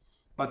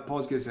 But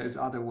Postgres has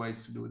other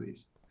ways to do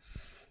this.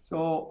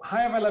 So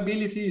high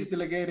availability is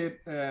delegated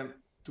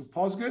to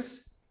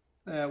Postgres,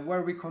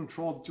 where we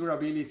control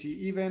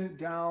durability even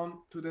down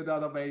to the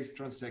database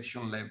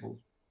transaction level.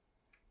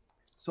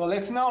 So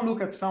let's now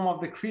look at some of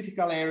the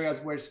critical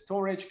areas where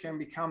storage can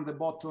become the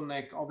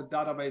bottleneck of a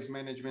database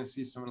management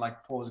system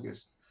like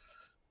Postgres.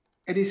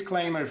 A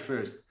disclaimer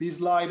first. This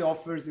slide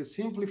offers a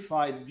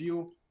simplified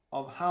view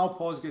of how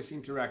Postgres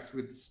interacts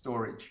with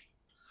storage.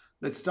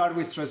 Let's start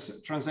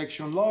with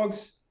transaction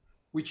logs,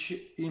 which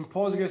in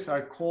Postgres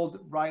are called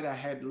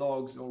write-ahead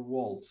logs or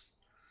WALs.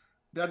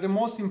 They are the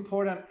most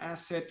important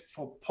asset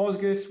for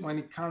Postgres when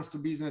it comes to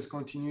business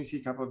continuity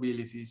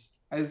capabilities,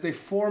 as they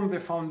form the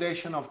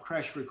foundation of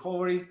crash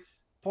recovery,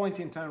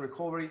 point-in-time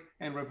recovery,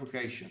 and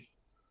replication.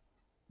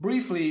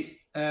 Briefly,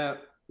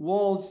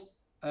 WALs,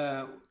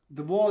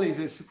 the WAL is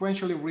a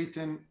sequentially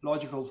written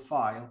logical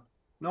file,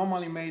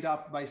 normally made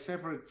up by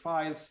separate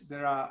files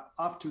that are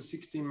up to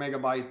 16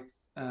 megabytes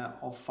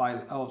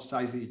of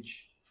size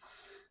each.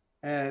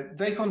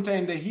 They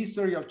contain the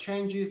history of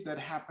changes that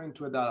happen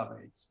to a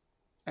database.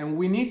 And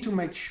we need to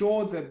make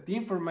sure that the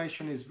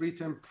information is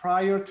written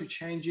prior to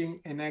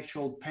changing an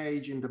actual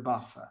page in the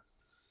buffer.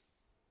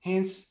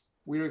 Hence,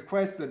 we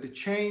request that the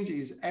change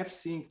is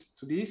F-synced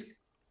to disk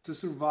to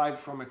survive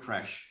from a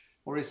crash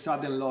or a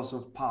sudden loss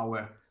of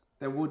power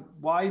that would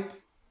wipe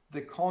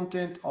the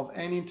content of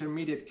any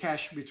intermediate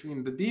cache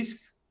between the disk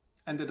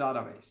and the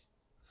database.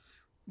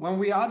 When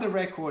we add a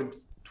record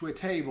to a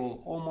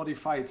table or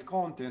modify its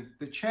content,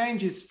 the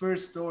change is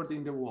first stored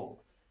in the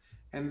WAL,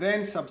 and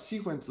then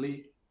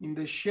subsequently in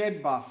the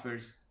shared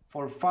buffers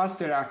for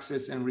faster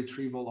access and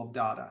retrieval of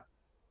data.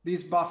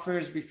 These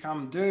buffers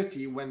become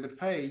dirty when the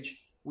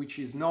page, which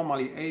is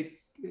normally 8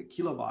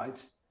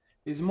 kilobytes,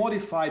 is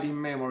modified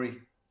in memory,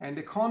 and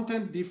the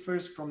content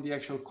differs from the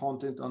actual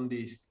content on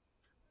disk.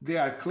 They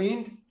are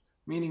cleaned,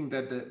 meaning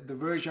that the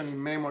version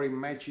in memory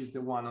matches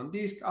the one on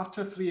disk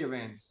after 3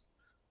 events.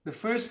 The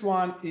first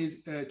one is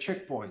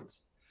checkpoints.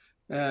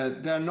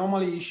 They are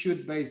normally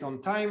issued based on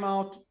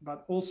timeout,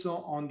 but also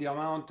on the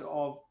amount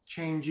of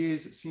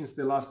changes since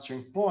the last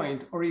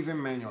checkpoint, or even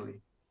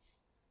manually.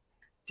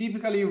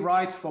 Typically,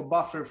 writes for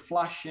buffer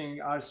flushing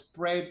are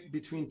spread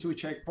between 2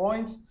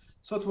 checkpoints,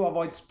 so to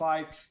avoid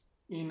spikes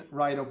in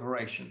write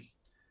operations.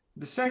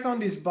 The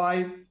second is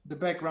by the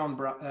background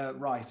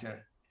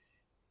writer.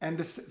 And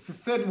the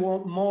third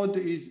mode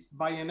is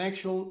by an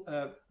actual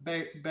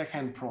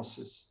backend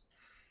process.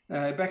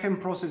 Backend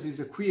process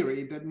is a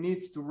query that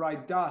needs to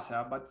write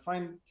data, but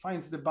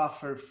finds the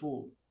buffer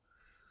full.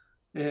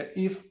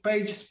 If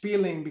page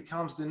spilling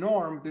becomes the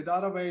norm, the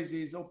database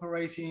is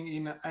operating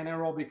in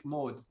anaerobic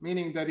mode,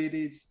 meaning that it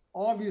is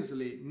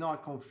obviously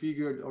not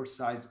configured or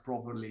sized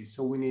properly.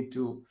 So we need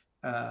to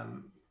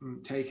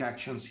take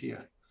actions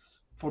here.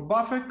 For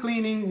buffer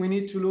cleaning, we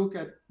need to look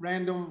at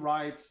random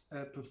writes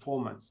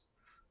performance.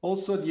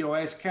 Also, the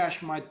OS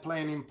cache might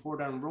play an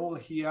important role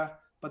here,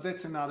 but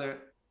that's another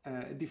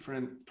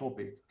different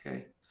topic,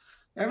 okay?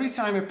 Every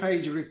time a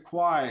page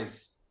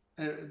requires,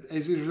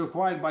 as is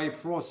required by a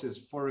process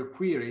for a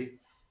query,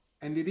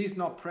 and it is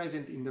not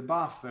present in the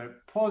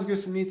buffer,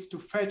 Postgres needs to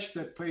fetch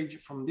that page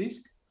from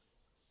disk.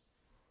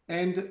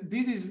 And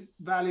this is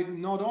valid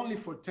not only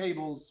for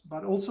tables,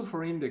 but also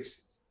for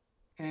indexes.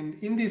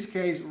 And in this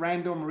case,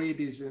 random read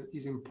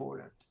is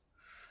important.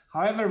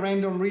 However,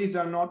 random reads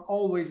are not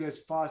always as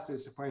fast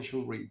as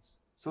sequential reads.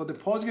 So the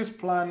Postgres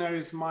planner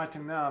is smart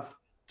enough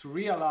to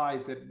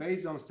realize that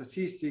based on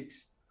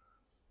statistics,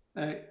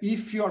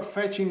 if you're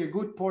fetching a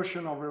good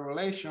portion of a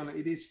relation,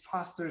 it is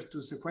faster to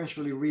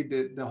sequentially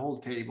read the whole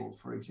table,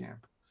 for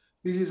example.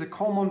 This is a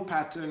common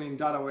pattern in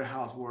data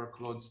warehouse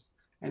workloads.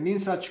 And in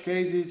such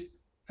cases,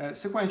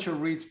 sequential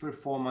reads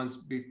performance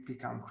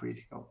become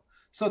critical.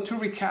 So to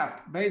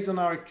recap, based on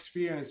our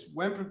experience,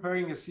 when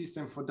preparing a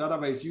system for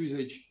database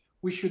usage,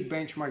 we should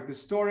benchmark the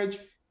storage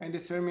and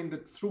determine the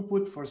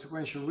throughput for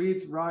sequential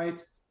reads,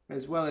 writes,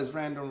 as well as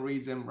random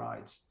reads and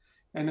writes.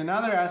 And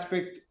another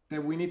aspect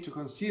that we need to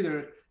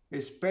consider,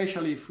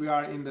 especially if we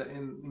are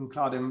in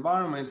cloud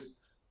environments,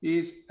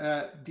 is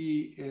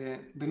the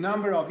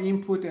number of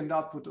input and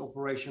output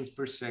operations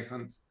per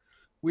second,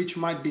 which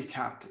might be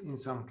capped in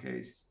some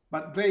cases,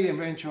 but they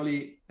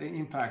eventually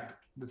impact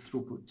the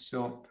throughput.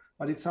 So,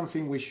 but it's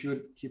something we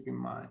should keep in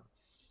mind.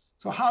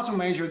 So how to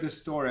measure the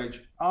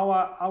storage?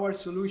 Our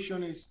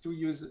solution is to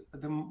use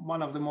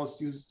one of the most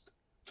used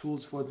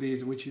tools for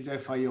this, which is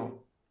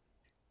FIO.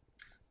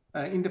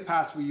 In the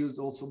past, we used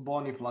also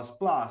Bony++,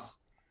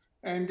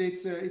 and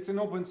it's an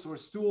open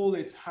source tool.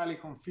 It's highly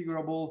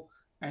configurable,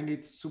 and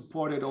it's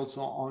supported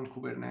also on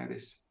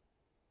Kubernetes.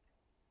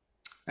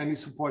 And it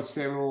supports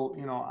several,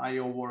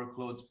 I/O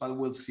workloads, but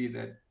we'll see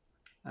that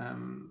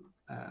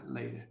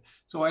later.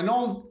 So an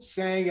old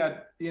saying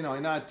in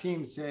our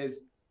team says,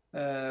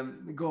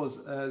 it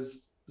goes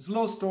as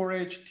slow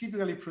storage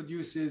typically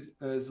produces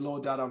slow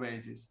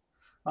databases,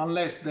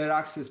 unless their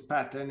access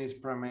pattern is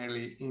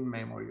primarily in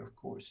memory, of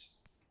course.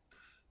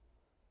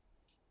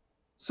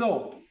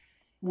 So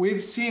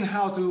we've seen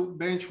how to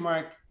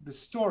benchmark the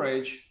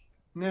storage.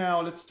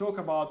 Now let's talk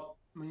about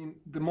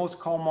the most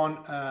common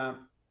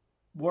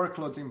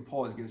workloads in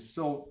Postgres.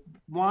 So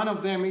one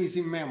of them is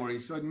in memory.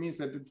 So it means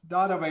that the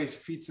database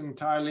fits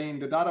entirely in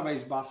the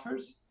database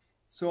buffers.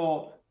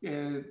 So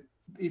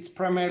it's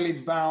primarily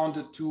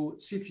bound to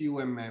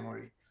CPU and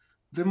memory.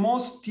 The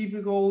most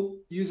typical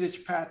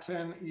usage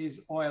pattern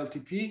is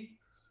OLTP,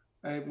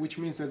 which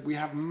means that we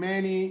have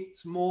many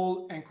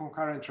small and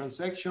concurrent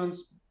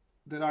transactions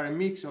that are a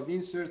mix of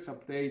inserts,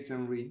 updates,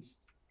 and reads.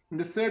 And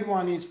the third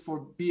one is for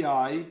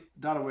BI,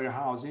 data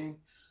warehousing,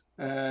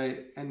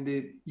 and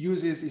it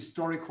uses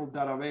historical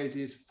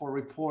databases for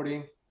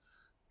reporting,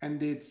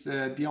 and it's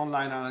the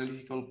online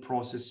analytical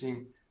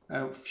processing.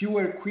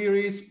 Fewer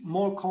queries,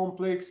 more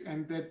complex,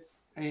 and that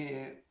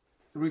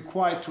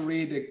required to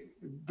read a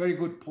very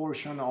good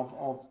portion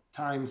of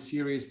time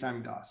series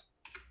time data.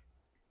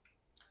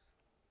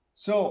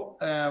 So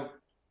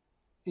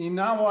in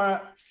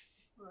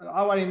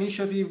our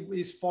initiative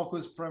is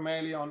focused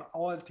primarily on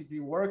OLTP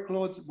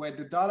workloads where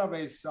the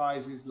database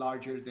size is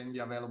larger than the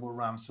available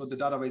RAM. So the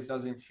database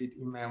doesn't fit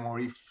in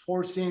memory,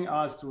 forcing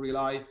us to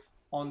rely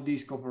on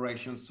disk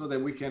operations so that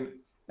we can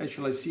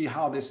actually see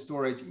how the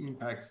storage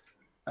impacts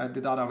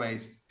the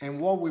database. And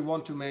what we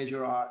want to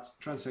measure are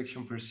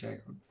transactions per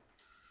second.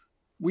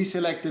 We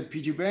selected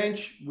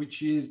pgbench,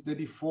 which is the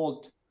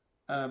default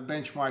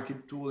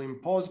benchmarking tool in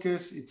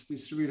Postgres. It's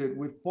distributed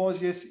with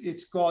Postgres.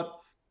 It's got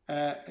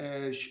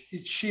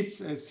it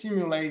ships a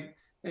simulate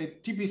a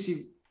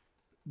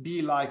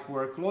TPC-B-like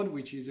workload,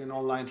 which is an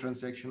online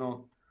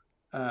transactional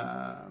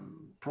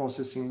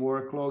processing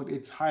workload.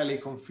 It's highly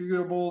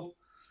configurable.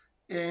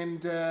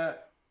 And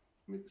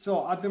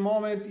so at the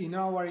moment, in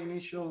our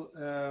initial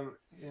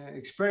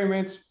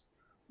experiments,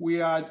 we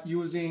are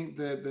using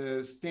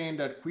the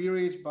standard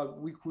queries, but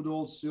we could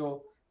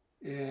also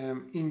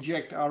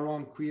inject our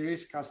own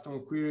queries,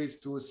 custom queries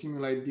to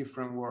simulate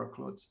different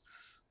workloads.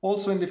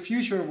 Also in the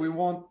future, we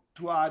want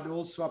to add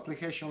also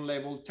application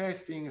level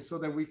testing so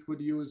that we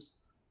could use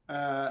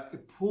a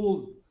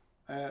pool,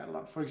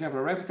 for example,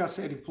 a replica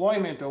set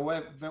deployment of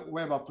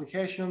web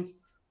applications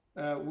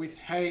with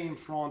Hey in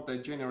front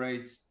that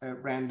generates a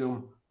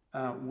random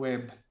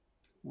web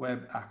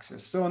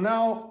access. So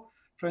now,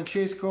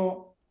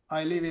 Francesco,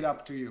 I leave it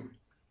up to you.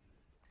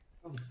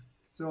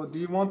 So do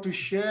you want to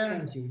share?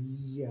 Thank you.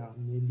 Yeah,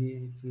 maybe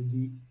it will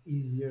be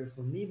easier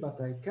for me,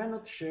 but I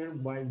cannot share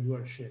while you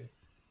are sharing.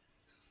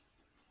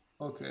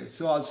 Okay,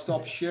 so I'll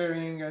stop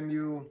sharing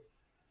and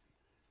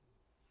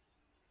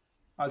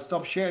I'll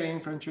stop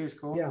sharing,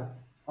 Francesco. Yeah.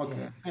 Okay,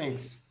 Yeah.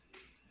 thanks.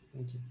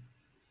 Thank you.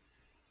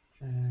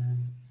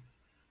 And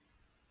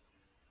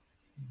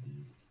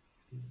this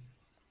is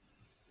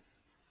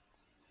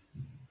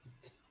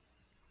it.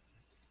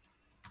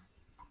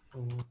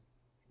 Okay.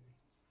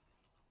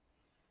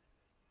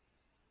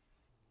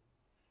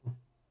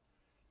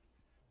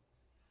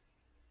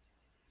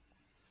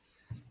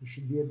 You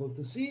should be able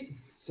to see.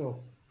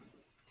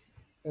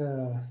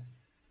 Uh,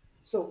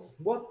 so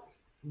what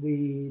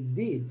we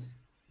did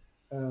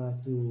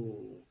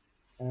to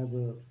have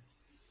a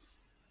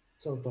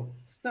sort of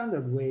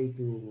standard way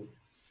to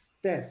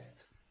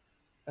test,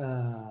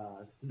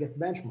 to get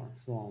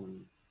benchmarks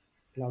on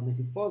Cloud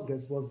Native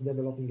Postgres was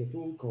developing a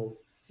tool called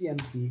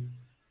CMP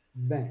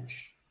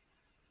Bench.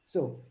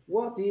 So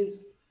what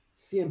is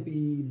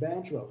CMP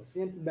Bench? Well,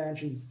 CMP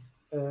Bench is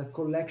a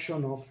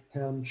collection of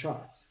Helm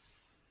charts.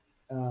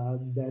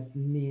 That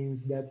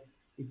means that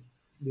it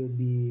will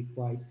be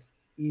quite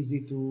easy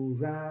to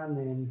run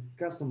and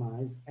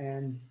customize,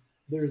 and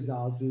the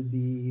result will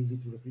be easy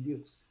to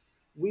reproduce.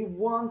 We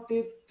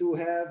wanted to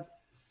have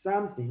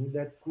something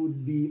that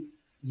could be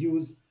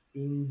used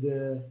in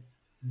the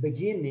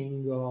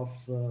beginning of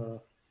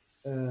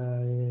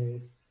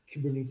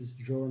Kubernetes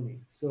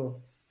journey.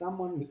 So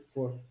someone with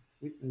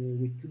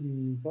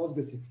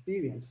Postgres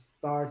experience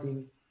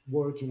starting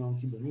working on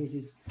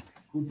Kubernetes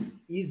could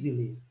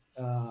easily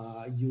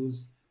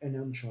use an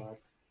Helm chart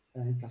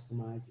and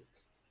customize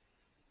it.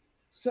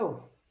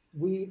 So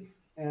we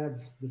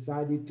have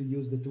decided to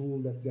use the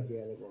tool that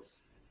Gabriele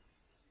was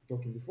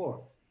talking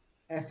before,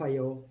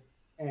 FIO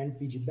and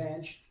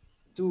pgbench,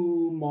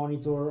 to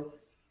monitor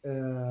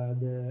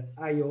the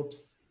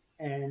IOPS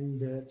and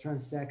the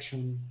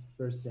transactions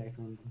per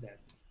second that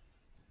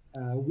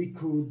we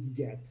could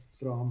get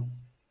from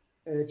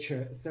a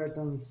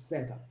certain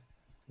setup.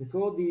 The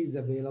code is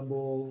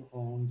available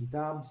on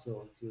GitHub,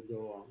 so if you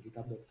go on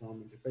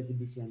github.com, interpreted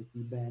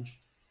CMP bench,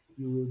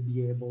 you will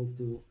be able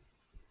to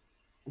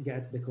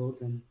get the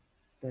codes and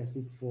test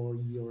it for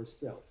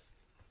yourself.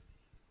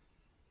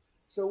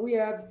 So we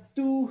have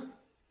two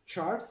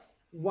charts,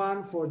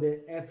 one for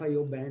the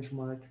FIO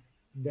benchmark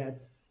that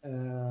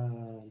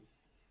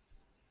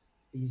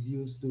is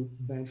used to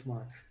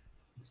benchmark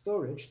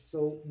storage.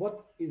 So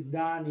what is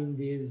done in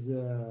this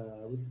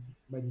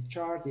by this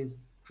chart is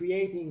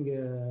creating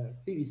a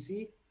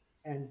PVC,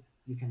 and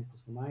you can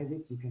customize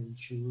it. You can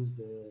choose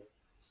the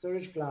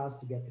storage class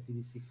to get the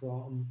PVC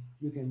from.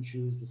 You can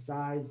choose the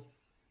size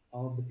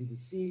of the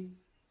PVC.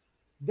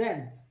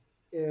 Then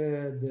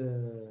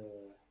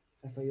the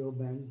FIO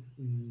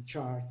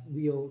chart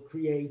will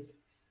create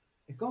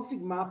a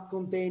config map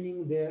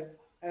containing the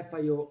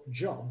FIO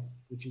job,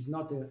 which is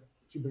not a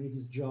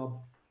Kubernetes job,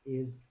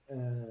 is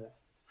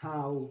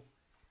how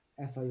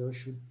FIO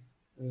should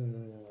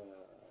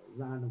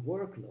run a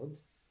workload.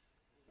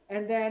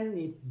 And then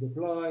it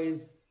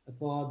deploys a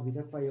pod with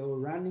FIO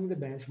running the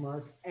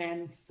benchmark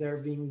and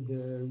serving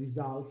the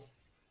results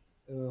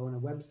on a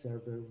web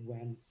server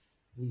when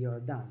we are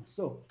done.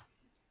 So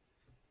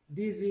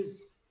this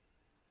is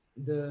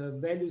the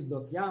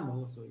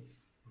values.yaml, so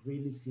it's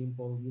really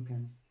simple. You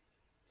can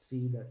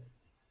see that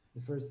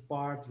the first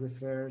part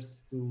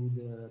refers to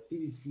the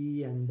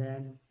PVC, and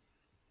then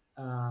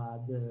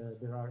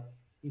there are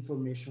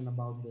information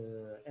about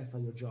the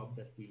FIO job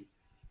that we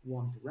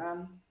want to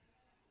run.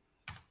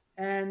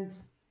 And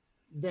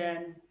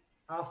then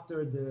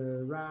after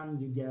the run,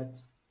 you get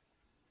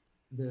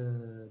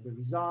the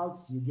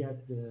results, you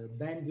get the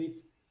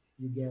bandwidth,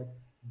 you get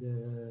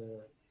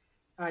the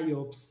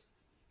IOPS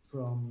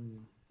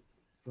from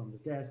the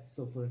test.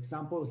 So for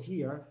example,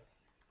 here,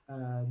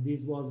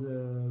 this was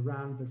a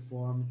run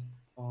performed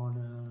on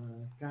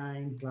a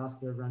kind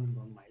cluster running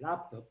on my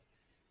laptop.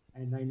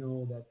 And I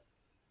know that,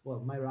 well,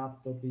 my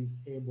laptop is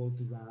able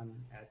to run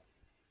at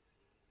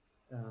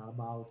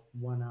about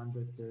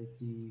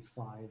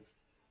 135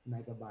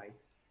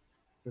 megabytes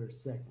per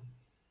second.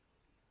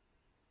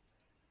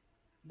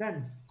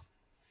 Then,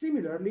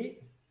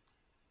 similarly,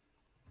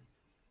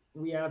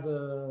 we have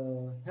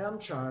a Helm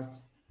chart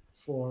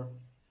for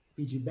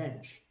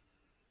pgbench,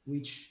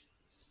 which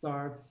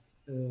starts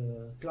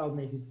a Cloud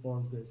Native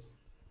Postgres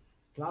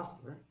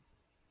cluster.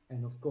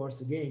 And of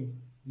course,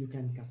 again, you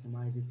can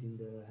customize it in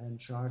the Helm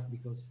chart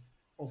because,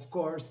 of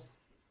course,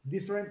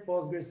 different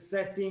Postgres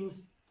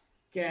settings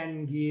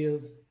can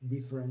give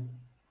different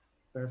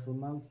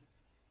performance.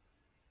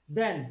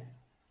 Then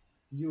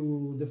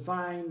you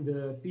define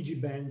the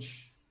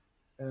pgbench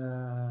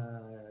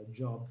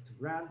job to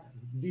run.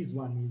 This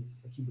one is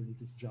a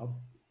Kubernetes job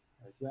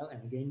as well.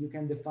 And again, you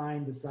can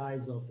define the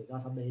size of the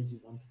database you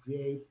want to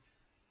create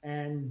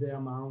and the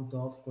amount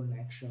of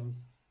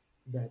connections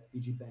that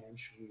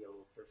pgbench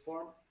will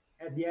perform.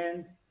 At the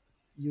end,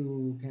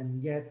 you can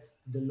get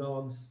the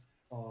logs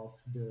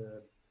of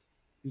the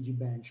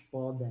pgbench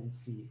pod and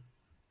see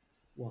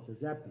what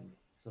has happened.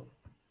 So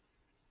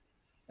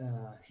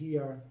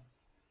here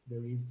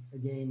there is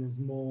again a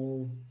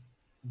small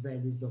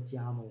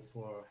values.yaml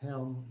for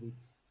Helm with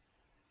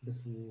the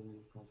full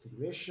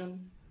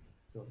configuration.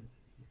 So,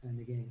 and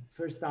again,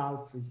 first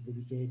half is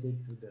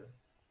dedicated to the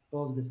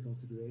Postgres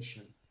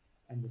configuration,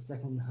 and the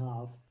second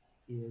half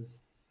is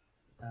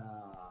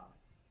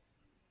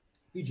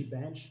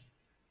pgbench.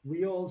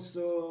 We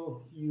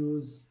also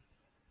use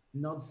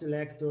node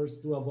selectors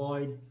to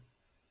avoid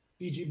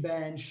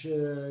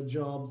pgbench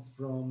jobs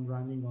from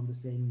running on the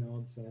same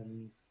nodes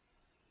as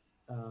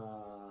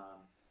uh,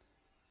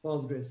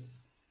 Postgres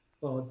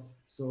pods,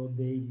 so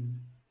they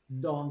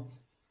don't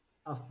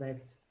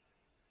affect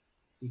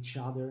each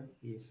other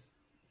if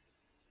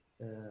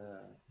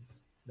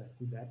that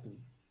could happen.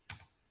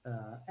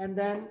 And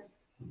then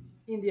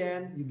in the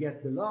end, you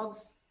get the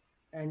logs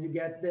and you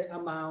get the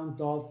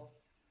amount of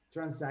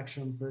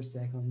transaction per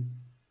second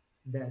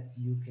that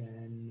you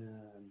can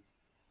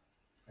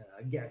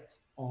get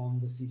on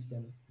the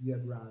system you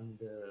have run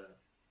the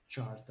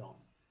chart on.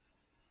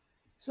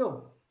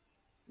 So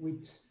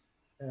with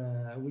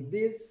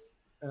this,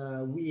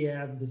 we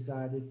have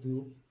decided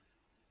to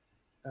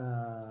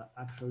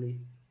actually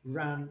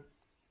run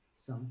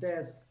some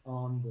tests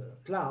on the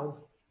cloud,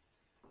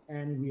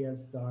 and we have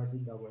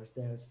started our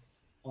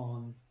tests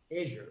on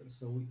Azure.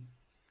 So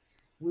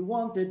we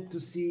wanted to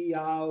see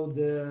how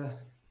the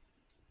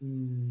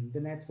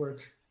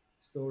network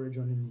storage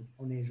on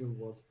Azure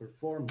was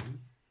performing.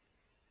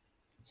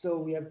 So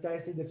we have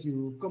tested a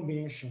few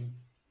combination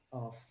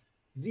of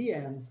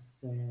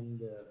VMs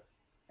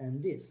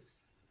and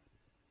disks.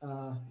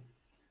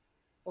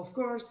 Of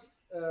course,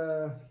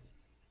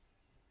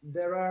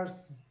 there are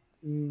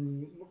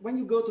when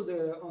you go to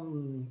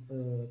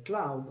the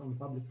cloud, on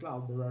public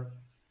cloud, there are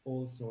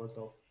all sorts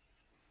of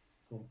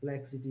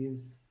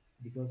complexities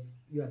because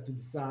you have to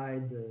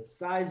decide the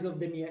size of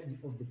the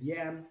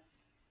VM,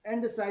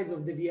 and the size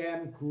of the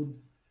VM could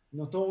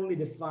not only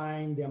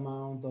define the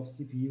amount of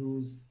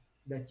CPUs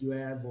that you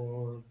have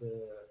or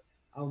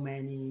how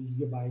many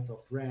gigabytes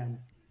of RAM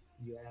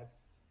you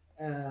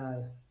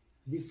have.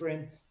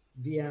 Different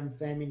VM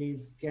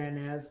families can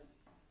have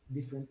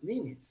different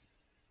limits.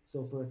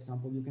 So for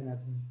example, you can have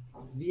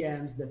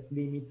VMs that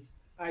limit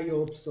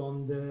IOPS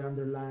on the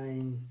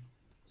underlying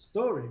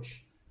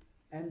storage.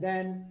 And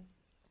then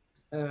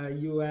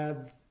you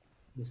have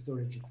the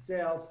storage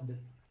itself.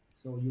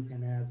 So you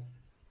can have,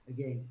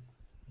 again,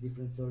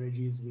 different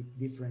storages with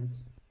different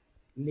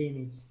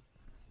limits.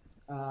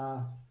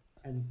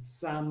 And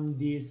some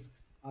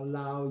disks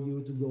allow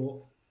you to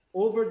go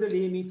over the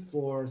limit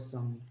for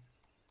some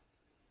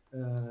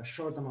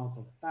short amount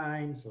of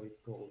time. So it's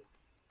called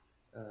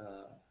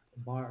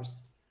burst.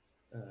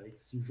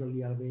 It's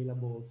usually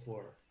available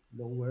for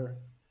lower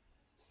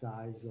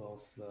size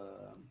of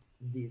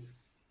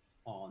disks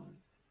on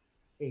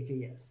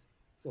AKS.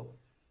 So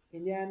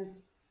in the end,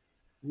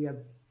 we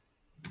have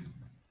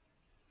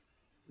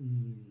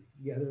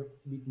gathered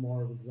a bit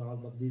more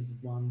result, but this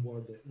one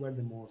were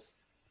the most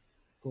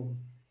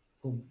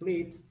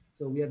complete.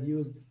 So we have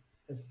used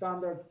a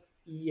standard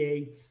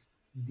E8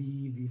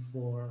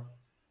 DV4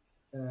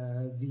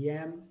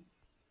 VM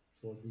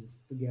for this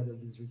to gather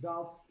these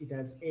results. It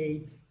has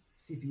 8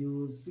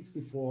 CPUs,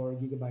 64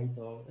 gigabytes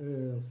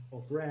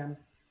of RAM.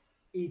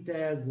 It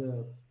has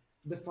a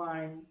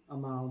defined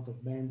amount of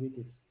bandwidth.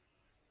 It's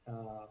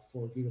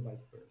 4 gigabit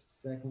per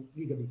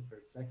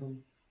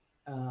second.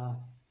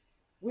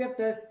 We have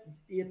tested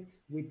it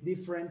with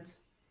different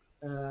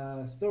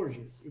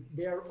storages.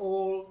 They are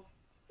all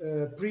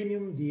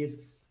premium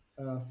disks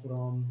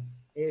from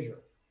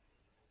Azure.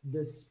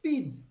 The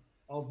speed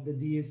of the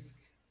disk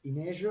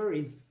in Azure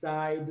is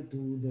tied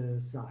to the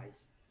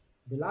size.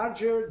 The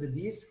larger the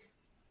disk,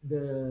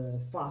 the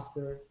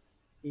faster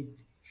it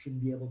should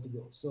be able to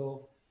go.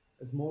 So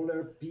a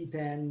smaller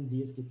P10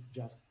 disk, it's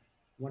just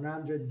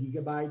 100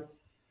 gigabyte.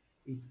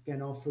 It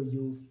can offer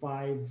you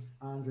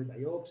 500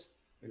 IOPS.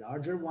 A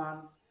larger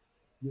one,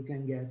 you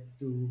can get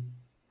to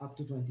up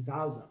to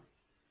 20,000.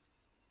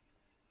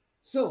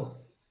 So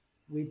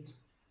with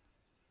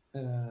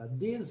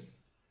these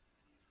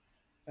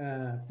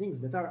things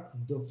that are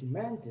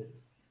documented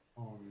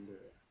on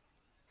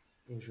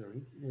the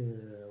Azure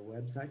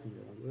website, in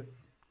the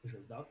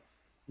Azure Doc,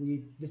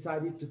 we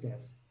decided to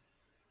test.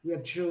 We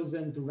have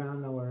chosen to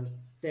run our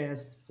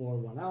test for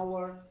 1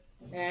 hour,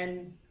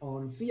 and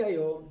on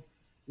FreeIO,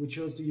 we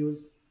chose to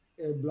use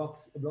a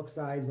block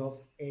size of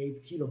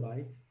 8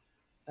 kilobyte.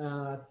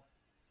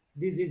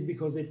 This is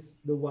because it's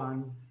the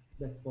one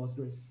that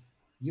Postgres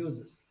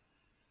uses.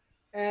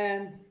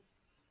 And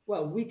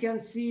well, we can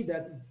see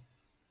that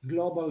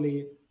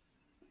globally,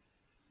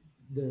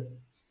 the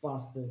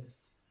fastest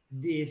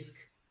disk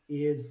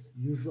is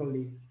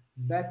usually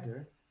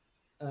better.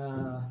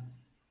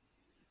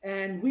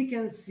 And we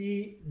can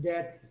see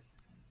that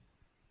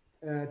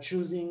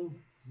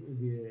choosing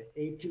the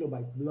 8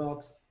 kilobyte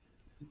blocks,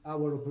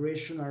 our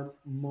operation are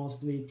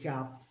mostly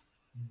capped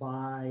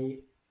by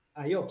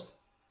IOPS.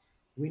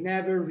 We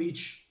never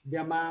reach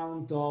the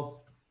amount of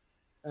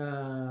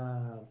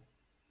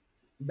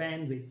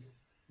bandwidth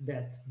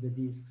that the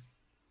disks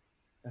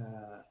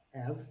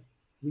have.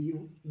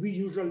 We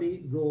usually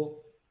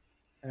go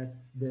at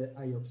the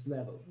IOPS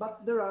level,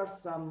 but there are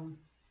some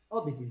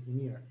oddities in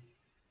here.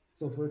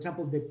 So for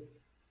example, the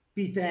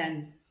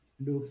P10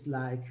 looks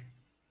like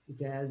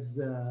it has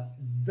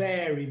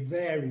very,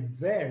 very,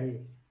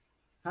 very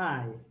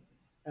high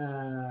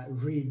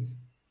read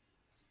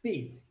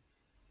speed.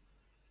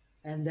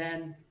 And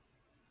then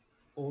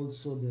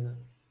also the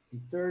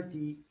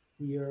P30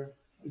 here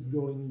is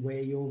going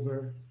way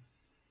over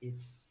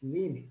its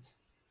limit,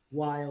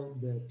 while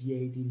the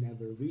P80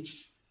 never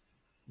reaches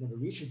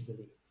the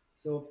limit.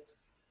 So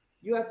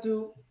you have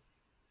to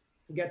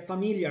get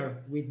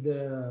familiar with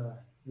the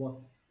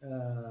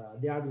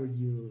hardware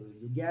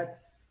you get.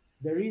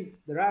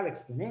 There are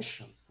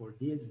explanations for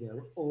this.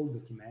 They're all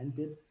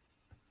documented.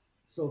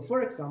 So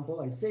for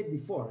example, I said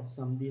before,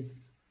 some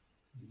disks,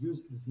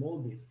 use the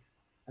small disk,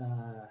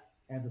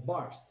 have a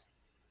burst.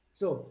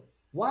 So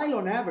while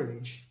on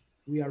average,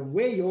 we are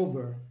way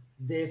over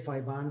the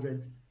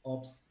 500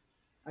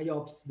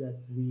 IOPS that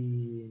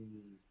we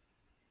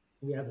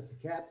have as a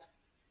cap,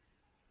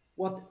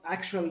 what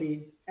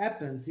actually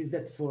happens is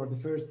that for the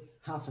first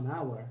half an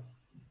hour,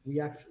 we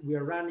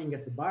are running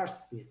at the bar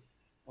speed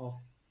of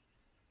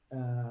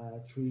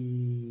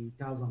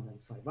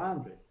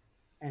 3,500,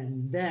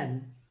 and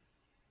then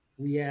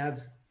we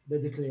have the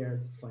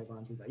declared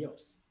 500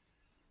 IOPS.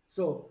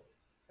 So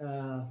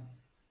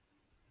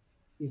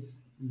if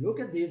you look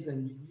at this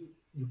and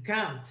you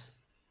can't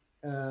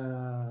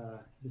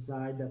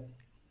decide that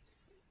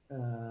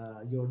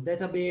your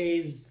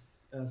database,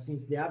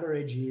 since the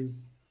average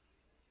is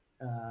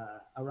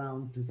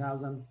around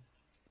 2000,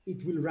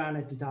 it will run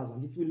at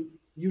 2000. It will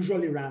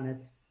usually run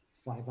at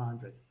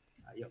 500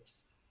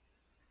 IOPS.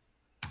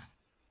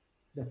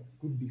 That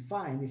could be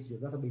fine if your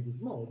database is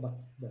small, but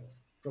that's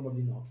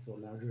probably not for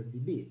larger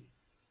DB.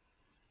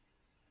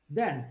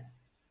 Then,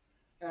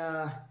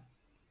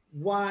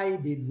 why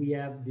did we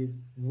have this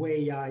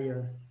way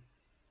higher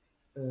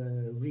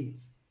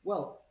reads?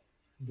 Well,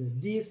 the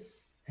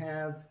disks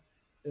have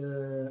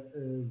a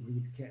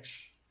read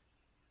cache.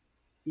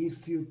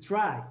 If you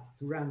try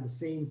to run the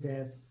same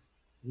tests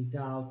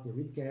without the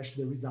read cache,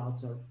 the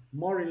results are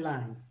more in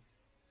line.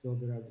 So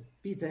there are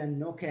P10,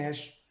 no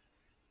cache.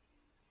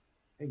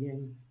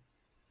 Again,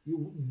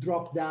 you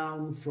drop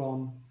down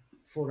from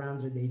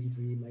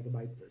 483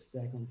 megabytes per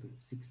second to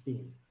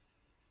 16.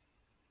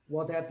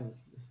 What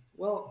happens?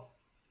 Well,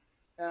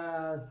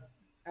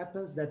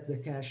 happens that the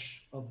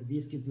cache of the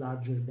disk is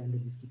larger than the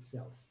disk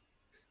itself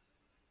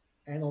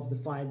and of the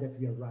file that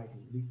we are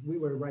writing. We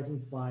were writing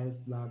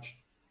files large,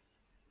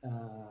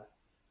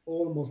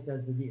 almost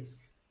as the disk.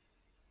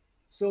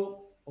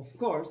 So, of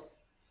course,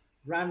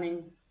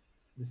 running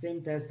the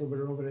same test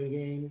over and over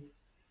again,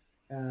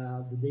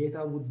 the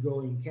data would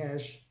go in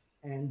cache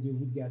and you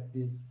would get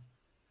these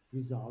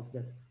results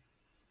that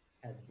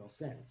had no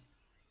sense.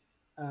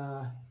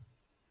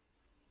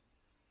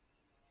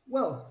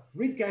 Well,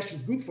 read cache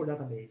is good for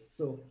database,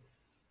 so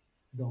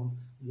don't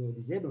go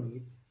disabling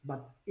it,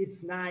 but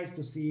it's nice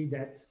to see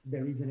that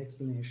there is an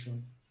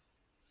explanation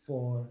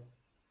for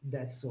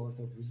that sort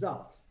of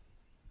result.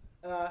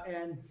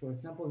 And for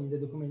example, in the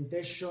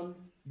documentation,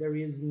 there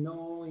is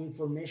no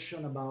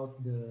information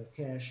about the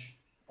cache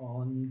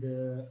on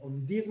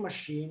this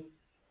machine,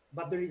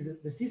 but there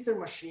is the sister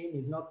machine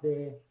is not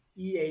the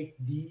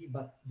E8D,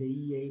 but the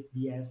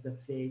E8DS that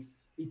says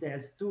it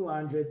has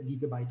 200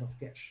 gigabytes of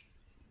cache.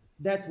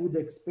 That would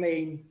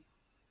explain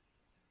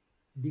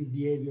this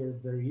behavior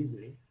very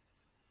easily.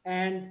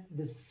 And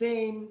the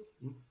same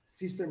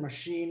sister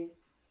machine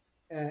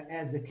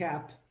has a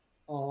cap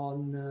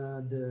on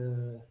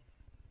the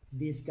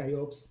disk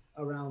IOPS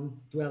around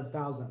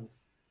 12,000.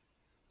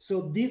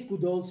 So this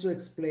could also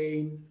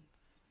explain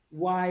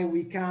why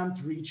we can't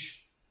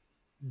reach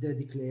the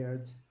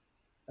declared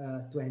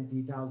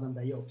 20,000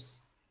 IOPS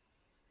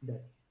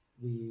that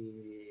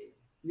we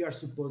are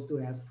supposed to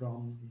have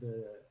from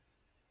the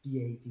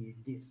P80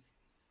 disk.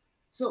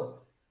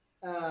 So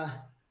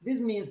this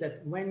means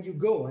that when you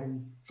go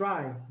and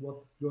try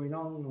what's going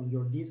on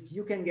your disk,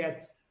 you can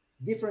get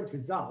different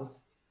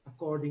results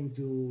according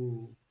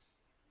to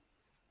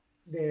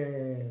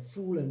the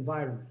full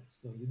environment.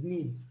 So you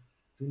need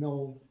to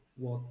know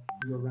what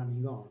you're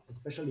running on,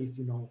 especially if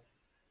you know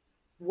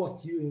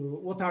what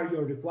are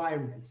your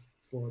requirements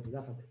for the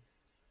database.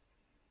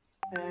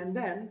 And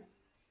then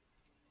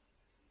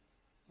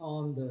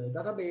on the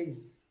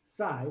database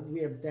size, we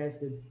have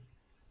tested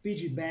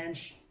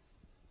pgbench.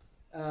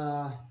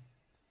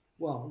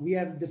 Well, we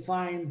have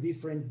defined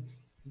different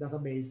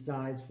database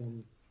size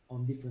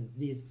on different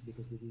disks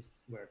because the disks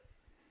were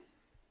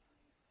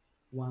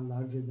one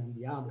larger than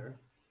the other.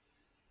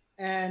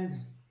 And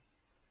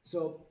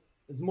so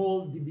a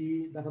small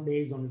DB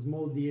database on a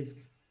small disk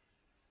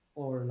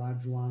or a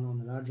large one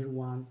on a larger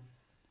one,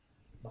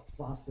 but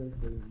faster,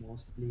 they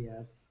mostly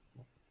have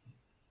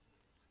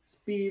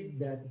speed,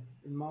 that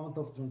amount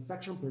of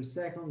transaction per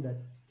second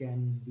that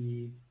can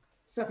be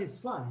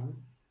satisfying.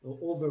 So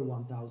over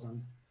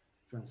 1,000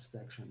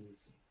 transactions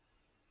is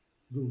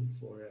good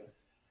for a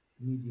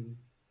medium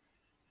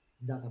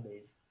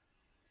database.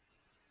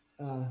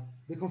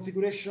 The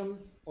configuration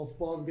of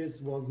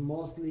Postgres was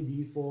mostly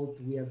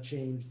default. We have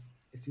changed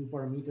a few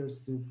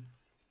parameters to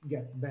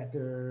get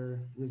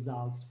better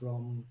results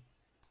from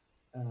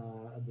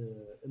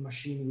a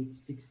machine with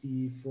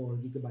 64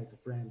 gigabyte of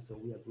RAM. So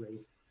we have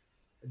raised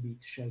a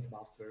bit shelf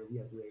buffer. We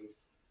have raised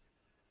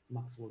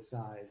Maxwell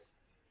size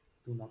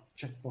to not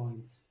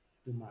checkpoint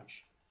too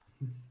much.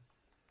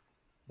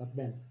 But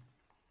then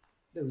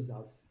the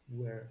results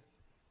were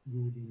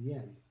good in the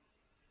end.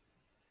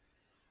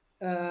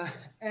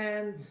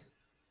 And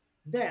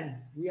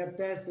then we have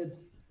tested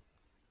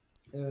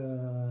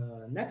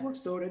network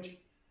storage.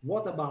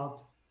 What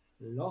about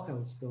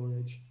local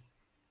storage?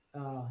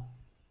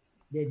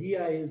 The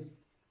idea is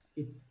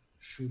it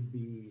should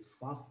be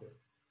faster.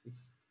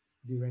 It's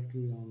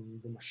directly on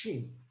the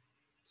machine.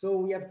 So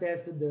we have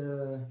tested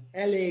the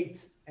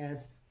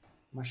L8S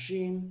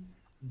machine.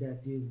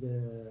 That is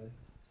the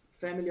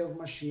family of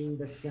machine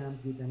that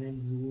comes with an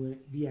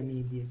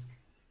NVMe disk.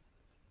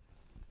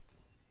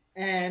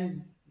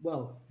 And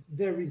well,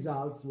 the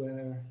results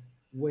were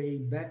way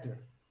better.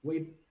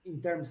 Way in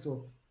terms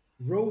of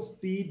row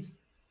speed,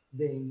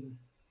 then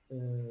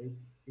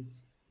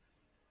it's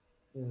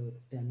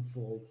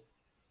tenfold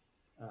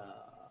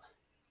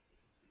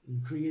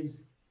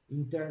increase.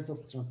 In terms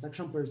of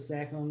transaction per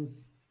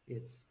seconds,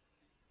 it's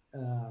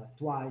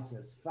twice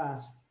as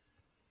fast.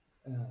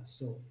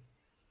 So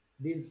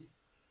this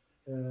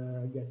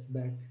gets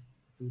back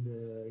to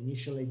the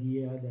initial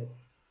idea that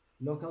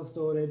local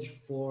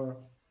storage for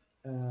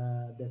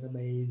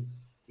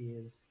database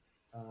is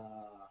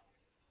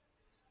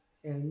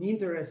an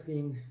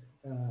interesting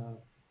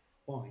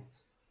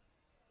point.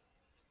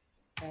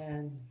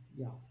 And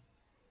yeah,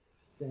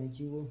 thank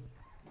you.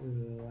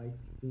 I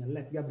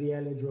let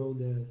Gabriele draw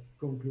the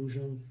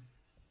conclusions,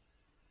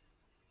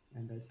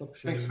 and I stop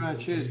sharing.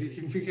 Thanks, Francesco.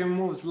 If you can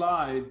move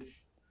slide.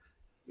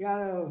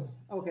 Yeah.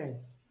 Okay.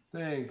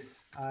 Thanks.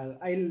 I'll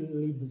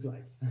lead the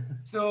slides.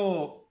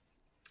 So,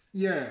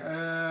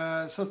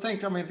 yeah. So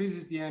thanks. I mean, this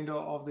is the end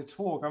of the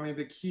talk. I mean,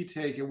 the key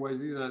takeaways,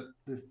 these are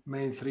the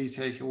main three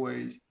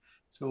takeaways.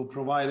 So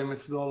provide a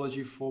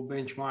methodology for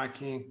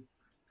benchmarking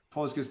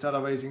Postgres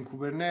database in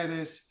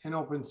Kubernetes, an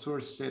open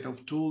source set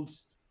of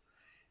tools,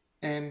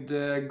 and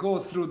go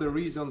through the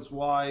reasons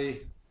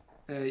why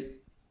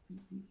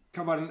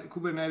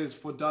Kubernetes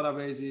for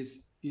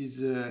databases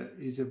is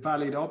a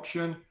valid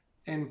option,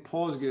 and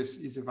Postgres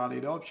is a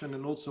valid option,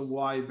 and also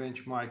why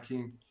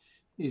benchmarking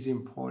is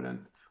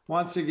important.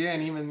 Once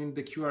again, even in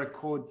the QR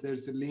code,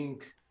 there's a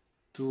link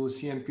to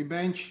CNP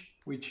Bench,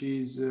 which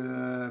is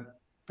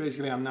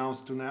basically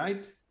announced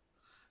tonight.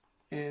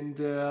 And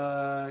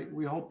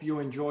we hope you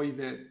enjoy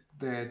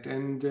that.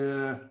 And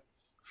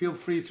feel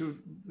free to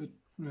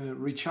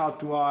reach out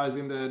to us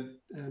in the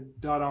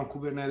Data on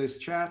Kubernetes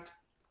chat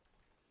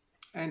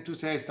and to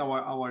test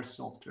our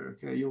software.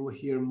 Okay, you will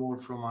hear more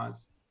from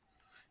us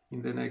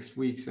in the next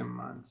weeks and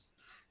months.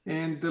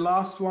 And the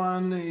last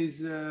one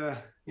is,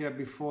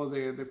 before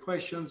the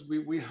questions,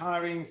 we're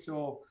hiring.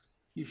 So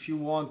if you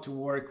want to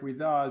work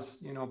with us,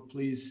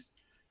 please,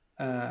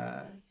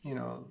 follow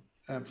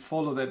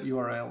that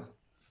URL.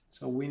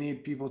 So we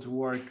need people to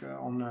work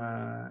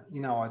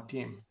in our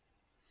team.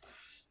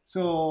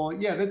 So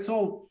yeah, that's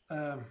all.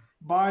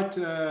 Bart,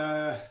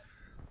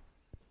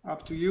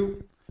 up to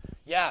you.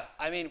 Yeah,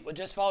 I mean,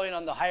 just following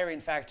on the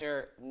hiring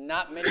factor,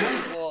 not many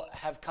people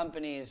have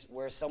companies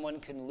where someone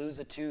can lose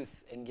a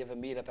tooth and give a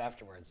meetup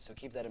afterwards. So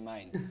keep that in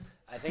mind.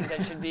 I think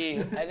that should be,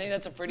 I think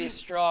that's a pretty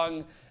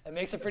strong, it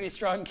makes a pretty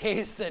strong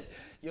case that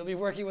you'll be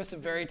working with some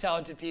very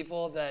talented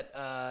people that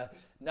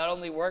not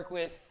only work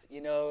with,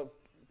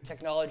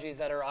 technologies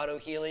that are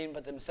auto-healing,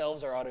 but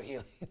themselves are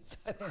auto-healing. So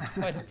I think it's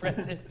quite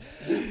impressive.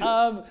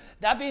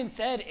 That being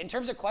said, in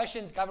terms of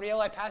questions, Gabriele,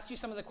 I passed you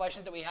some of the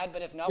questions that we had,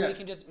 but if not,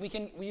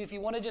 if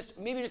you want to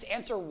maybe just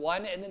answer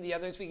one, and then the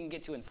others we can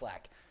get to in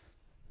Slack.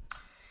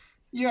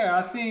 Yeah,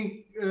 I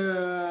think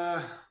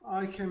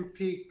I can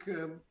pick,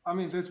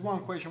 there's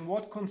one question.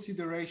 What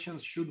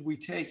considerations should we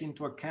take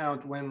into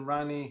account when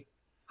running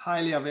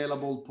highly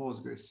available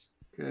Postgres?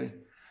 Okay,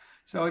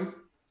 so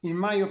in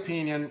my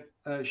opinion,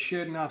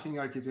 shared nothing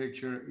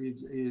architecture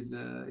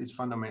is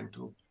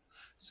fundamental.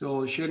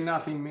 So shared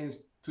nothing means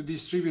to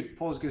distribute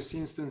Postgres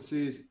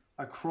instances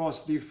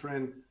across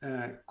different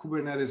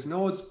Kubernetes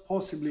nodes,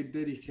 possibly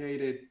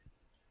dedicated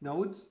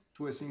nodes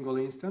to a single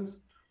instance,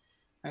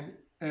 and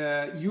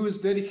use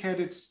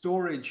dedicated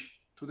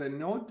storage to the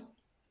node,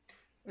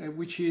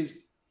 which is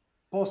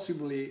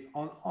possibly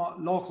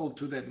local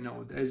to that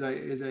node, as I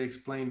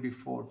explained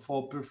before,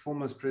 for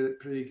performance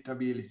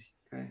predictability.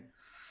 Okay,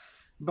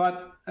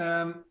 but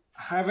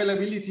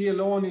availability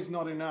alone is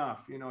not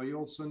enough. You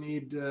also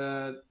need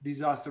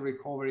disaster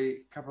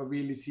recovery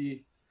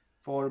capability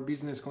for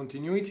business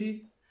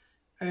continuity,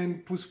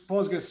 and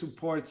Postgres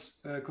supports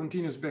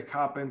continuous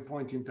backup and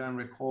point-in-time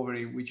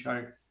recovery, which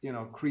are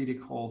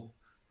critical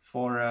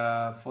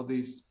for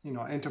this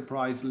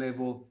enterprise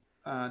level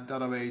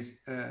database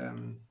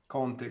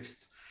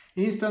context.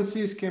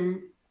 Instances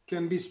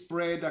can be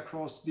spread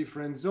across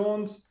different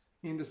zones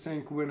in the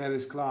same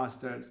Kubernetes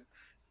clusters.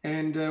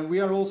 And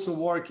we are also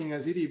working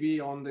as EDB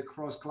on the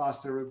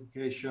cross-cluster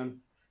replication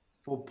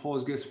for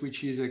Postgres,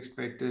 which is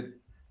expected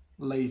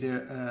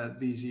later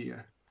this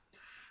year.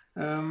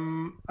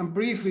 And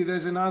briefly,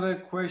 there's another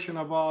question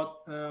about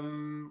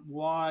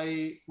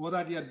what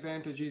are the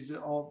advantages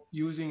of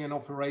using an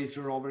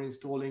operator over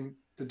installing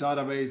the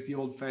database the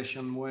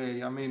old-fashioned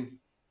way. I mean,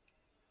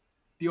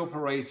 the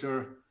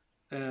operator,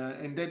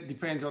 and that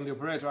depends on the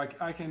operator.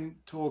 I can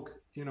talk,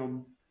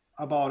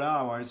 about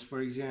hours,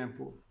 for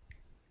example.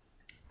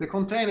 The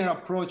container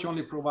approach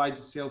only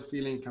provides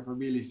self-healing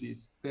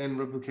capabilities. Then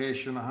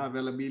replication, high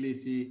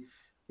availability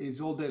is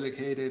all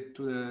delegated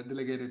to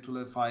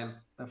the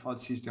file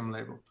system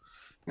level.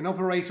 An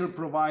operator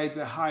provides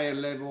a higher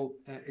level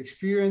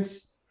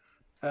experience.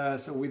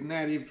 So with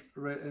native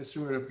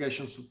streaming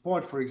replication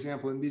support, for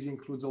example, and this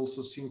includes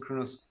also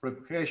synchronous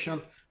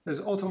replication,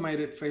 there's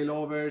automated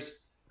failovers,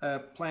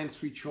 planned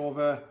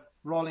switchover,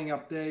 rolling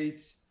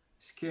updates,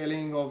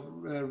 scaling of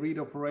read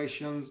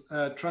operations,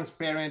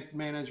 transparent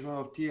management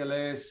of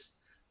TLS.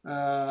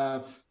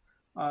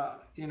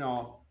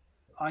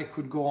 I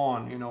could go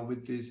on,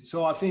 with this.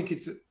 So I think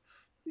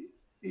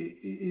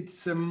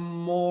it's a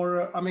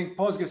more. I mean,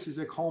 Postgres is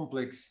a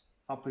complex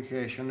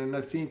application, and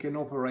I think an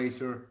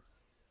operator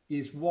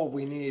is what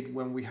we need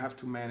when we have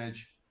to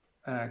manage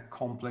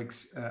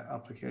complex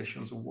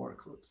applications or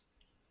workloads.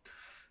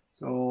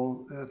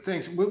 So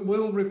thanks.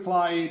 We'll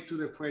reply to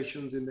the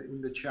questions in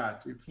the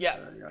chat. If,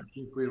 I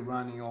think we're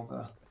running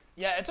over.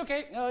 Yeah, it's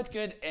okay. No, it's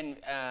good. And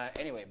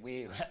anyway,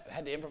 we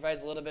had to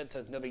improvise a little bit, so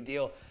it's no big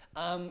deal.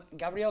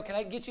 Gabriel, can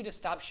I get you to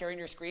stop sharing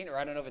your screen? Or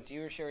I don't know if it's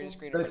you sharing your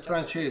screen. That's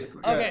Francesco.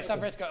 Okay, yeah. So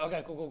Francesco.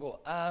 Okay,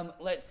 cool.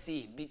 Let's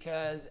see,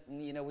 because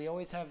we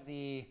always have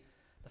the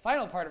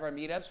final part of our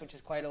meetups, which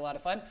is quite a lot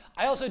of fun.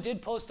 I also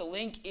did post a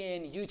link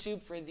in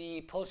YouTube for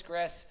the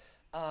Postgres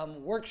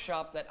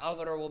workshop that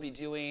Alvaro will be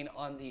doing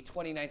on the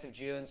 29th of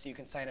June, so you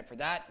can sign up for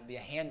that. It'll be a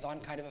hands-on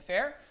kind of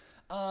affair.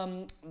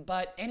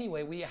 But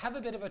anyway, we have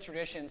a bit of a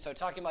tradition. So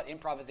talking about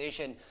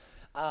improvisation,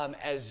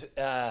 as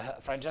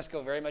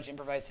Francesco very much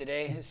improvised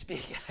today,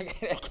 I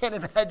can't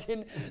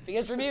imagine,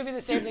 because for me it'd be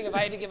the same thing if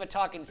I had to give a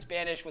talk in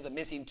Spanish with a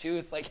missing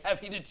tooth, like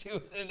having to do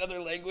it in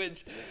another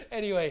language.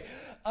 Anyway,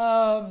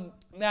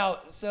 now,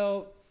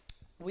 so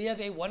we have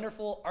a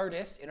wonderful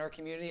artist in our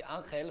community,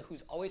 Angel,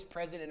 who's always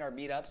present in our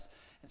meetups.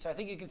 And so I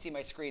think you can see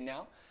my screen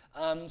now.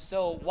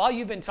 So while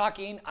you've been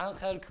talking,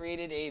 Angel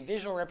created a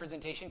visual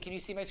representation. Can you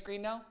see my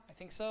screen now? I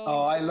think so.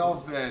 Oh, I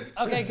love that.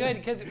 Okay, good,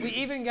 because we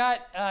even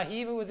got,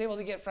 he even was able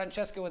to get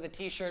Francesco with a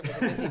t-shirt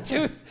with a missing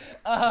tooth.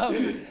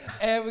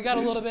 And we got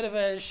a little bit of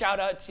a shout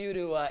out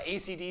to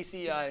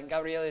AC/DC on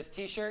Gabriele's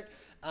t-shirt.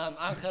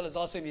 Angel is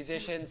also a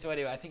musician, so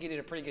anyway, I think he did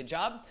a pretty good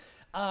job.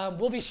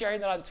 We'll be sharing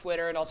that on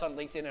Twitter and also on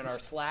LinkedIn and our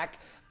Slack.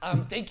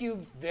 Thank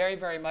you very,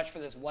 very much for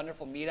this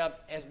wonderful meetup.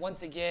 As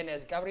once again,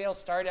 as Gabriel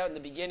started out in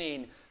the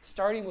beginning,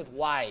 starting with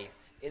why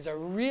is a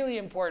really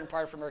important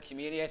part from our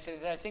community. I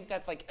think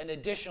that's like an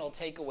additional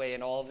takeaway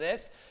in all of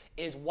this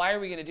is why are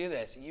we going to do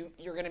this?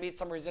 You're going to meet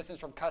some resistance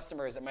from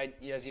customers that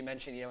might, as you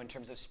mentioned, in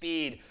terms of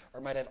speed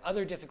or might have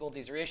other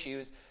difficulties or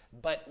issues.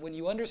 But when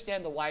you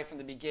understand the why from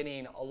the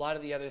beginning, a lot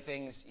of the other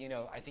things,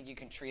 I think you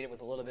can treat it with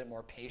a little bit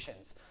more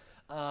patience.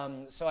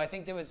 So I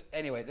think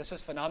this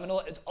was phenomenal.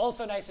 It's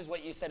also nice as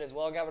what you said as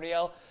well,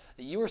 Gabriel,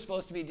 that you were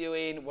supposed to be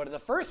doing one of the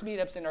first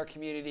meetups in our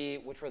community,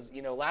 which was,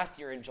 last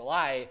year in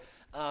July.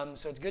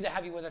 So it's good to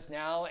have you with us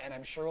now, and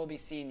I'm sure we'll be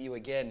seeing you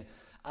again.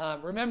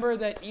 Remember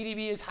that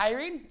EDB is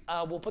hiring.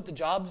 We'll put the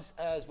jobs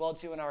as well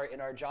too in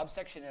our job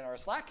section in our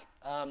Slack.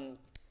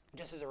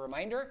 Just as a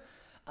reminder,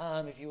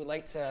 if you would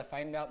like to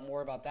find out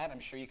more about that,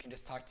 I'm sure you can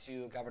just talk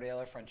to Gabriel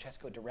or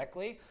Francesco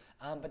directly.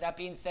 But that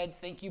being said,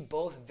 thank you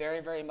both very,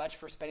 very much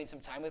for spending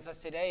some time with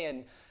us today.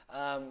 And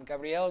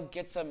Gabriel,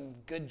 get some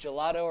good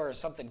gelato or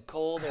something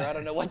cold, or I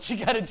don't know what you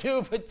got to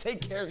do, but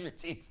take care of your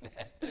teeth,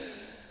 man.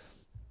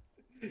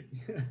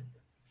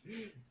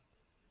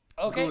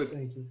 Okay.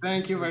 Good.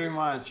 Thank you very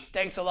much.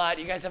 Thanks a lot.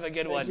 You guys have a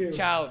good one.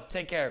 Ciao.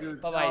 Take care.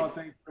 Bye-bye.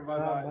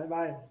 Bye-bye.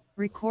 Bye-bye.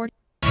 Record.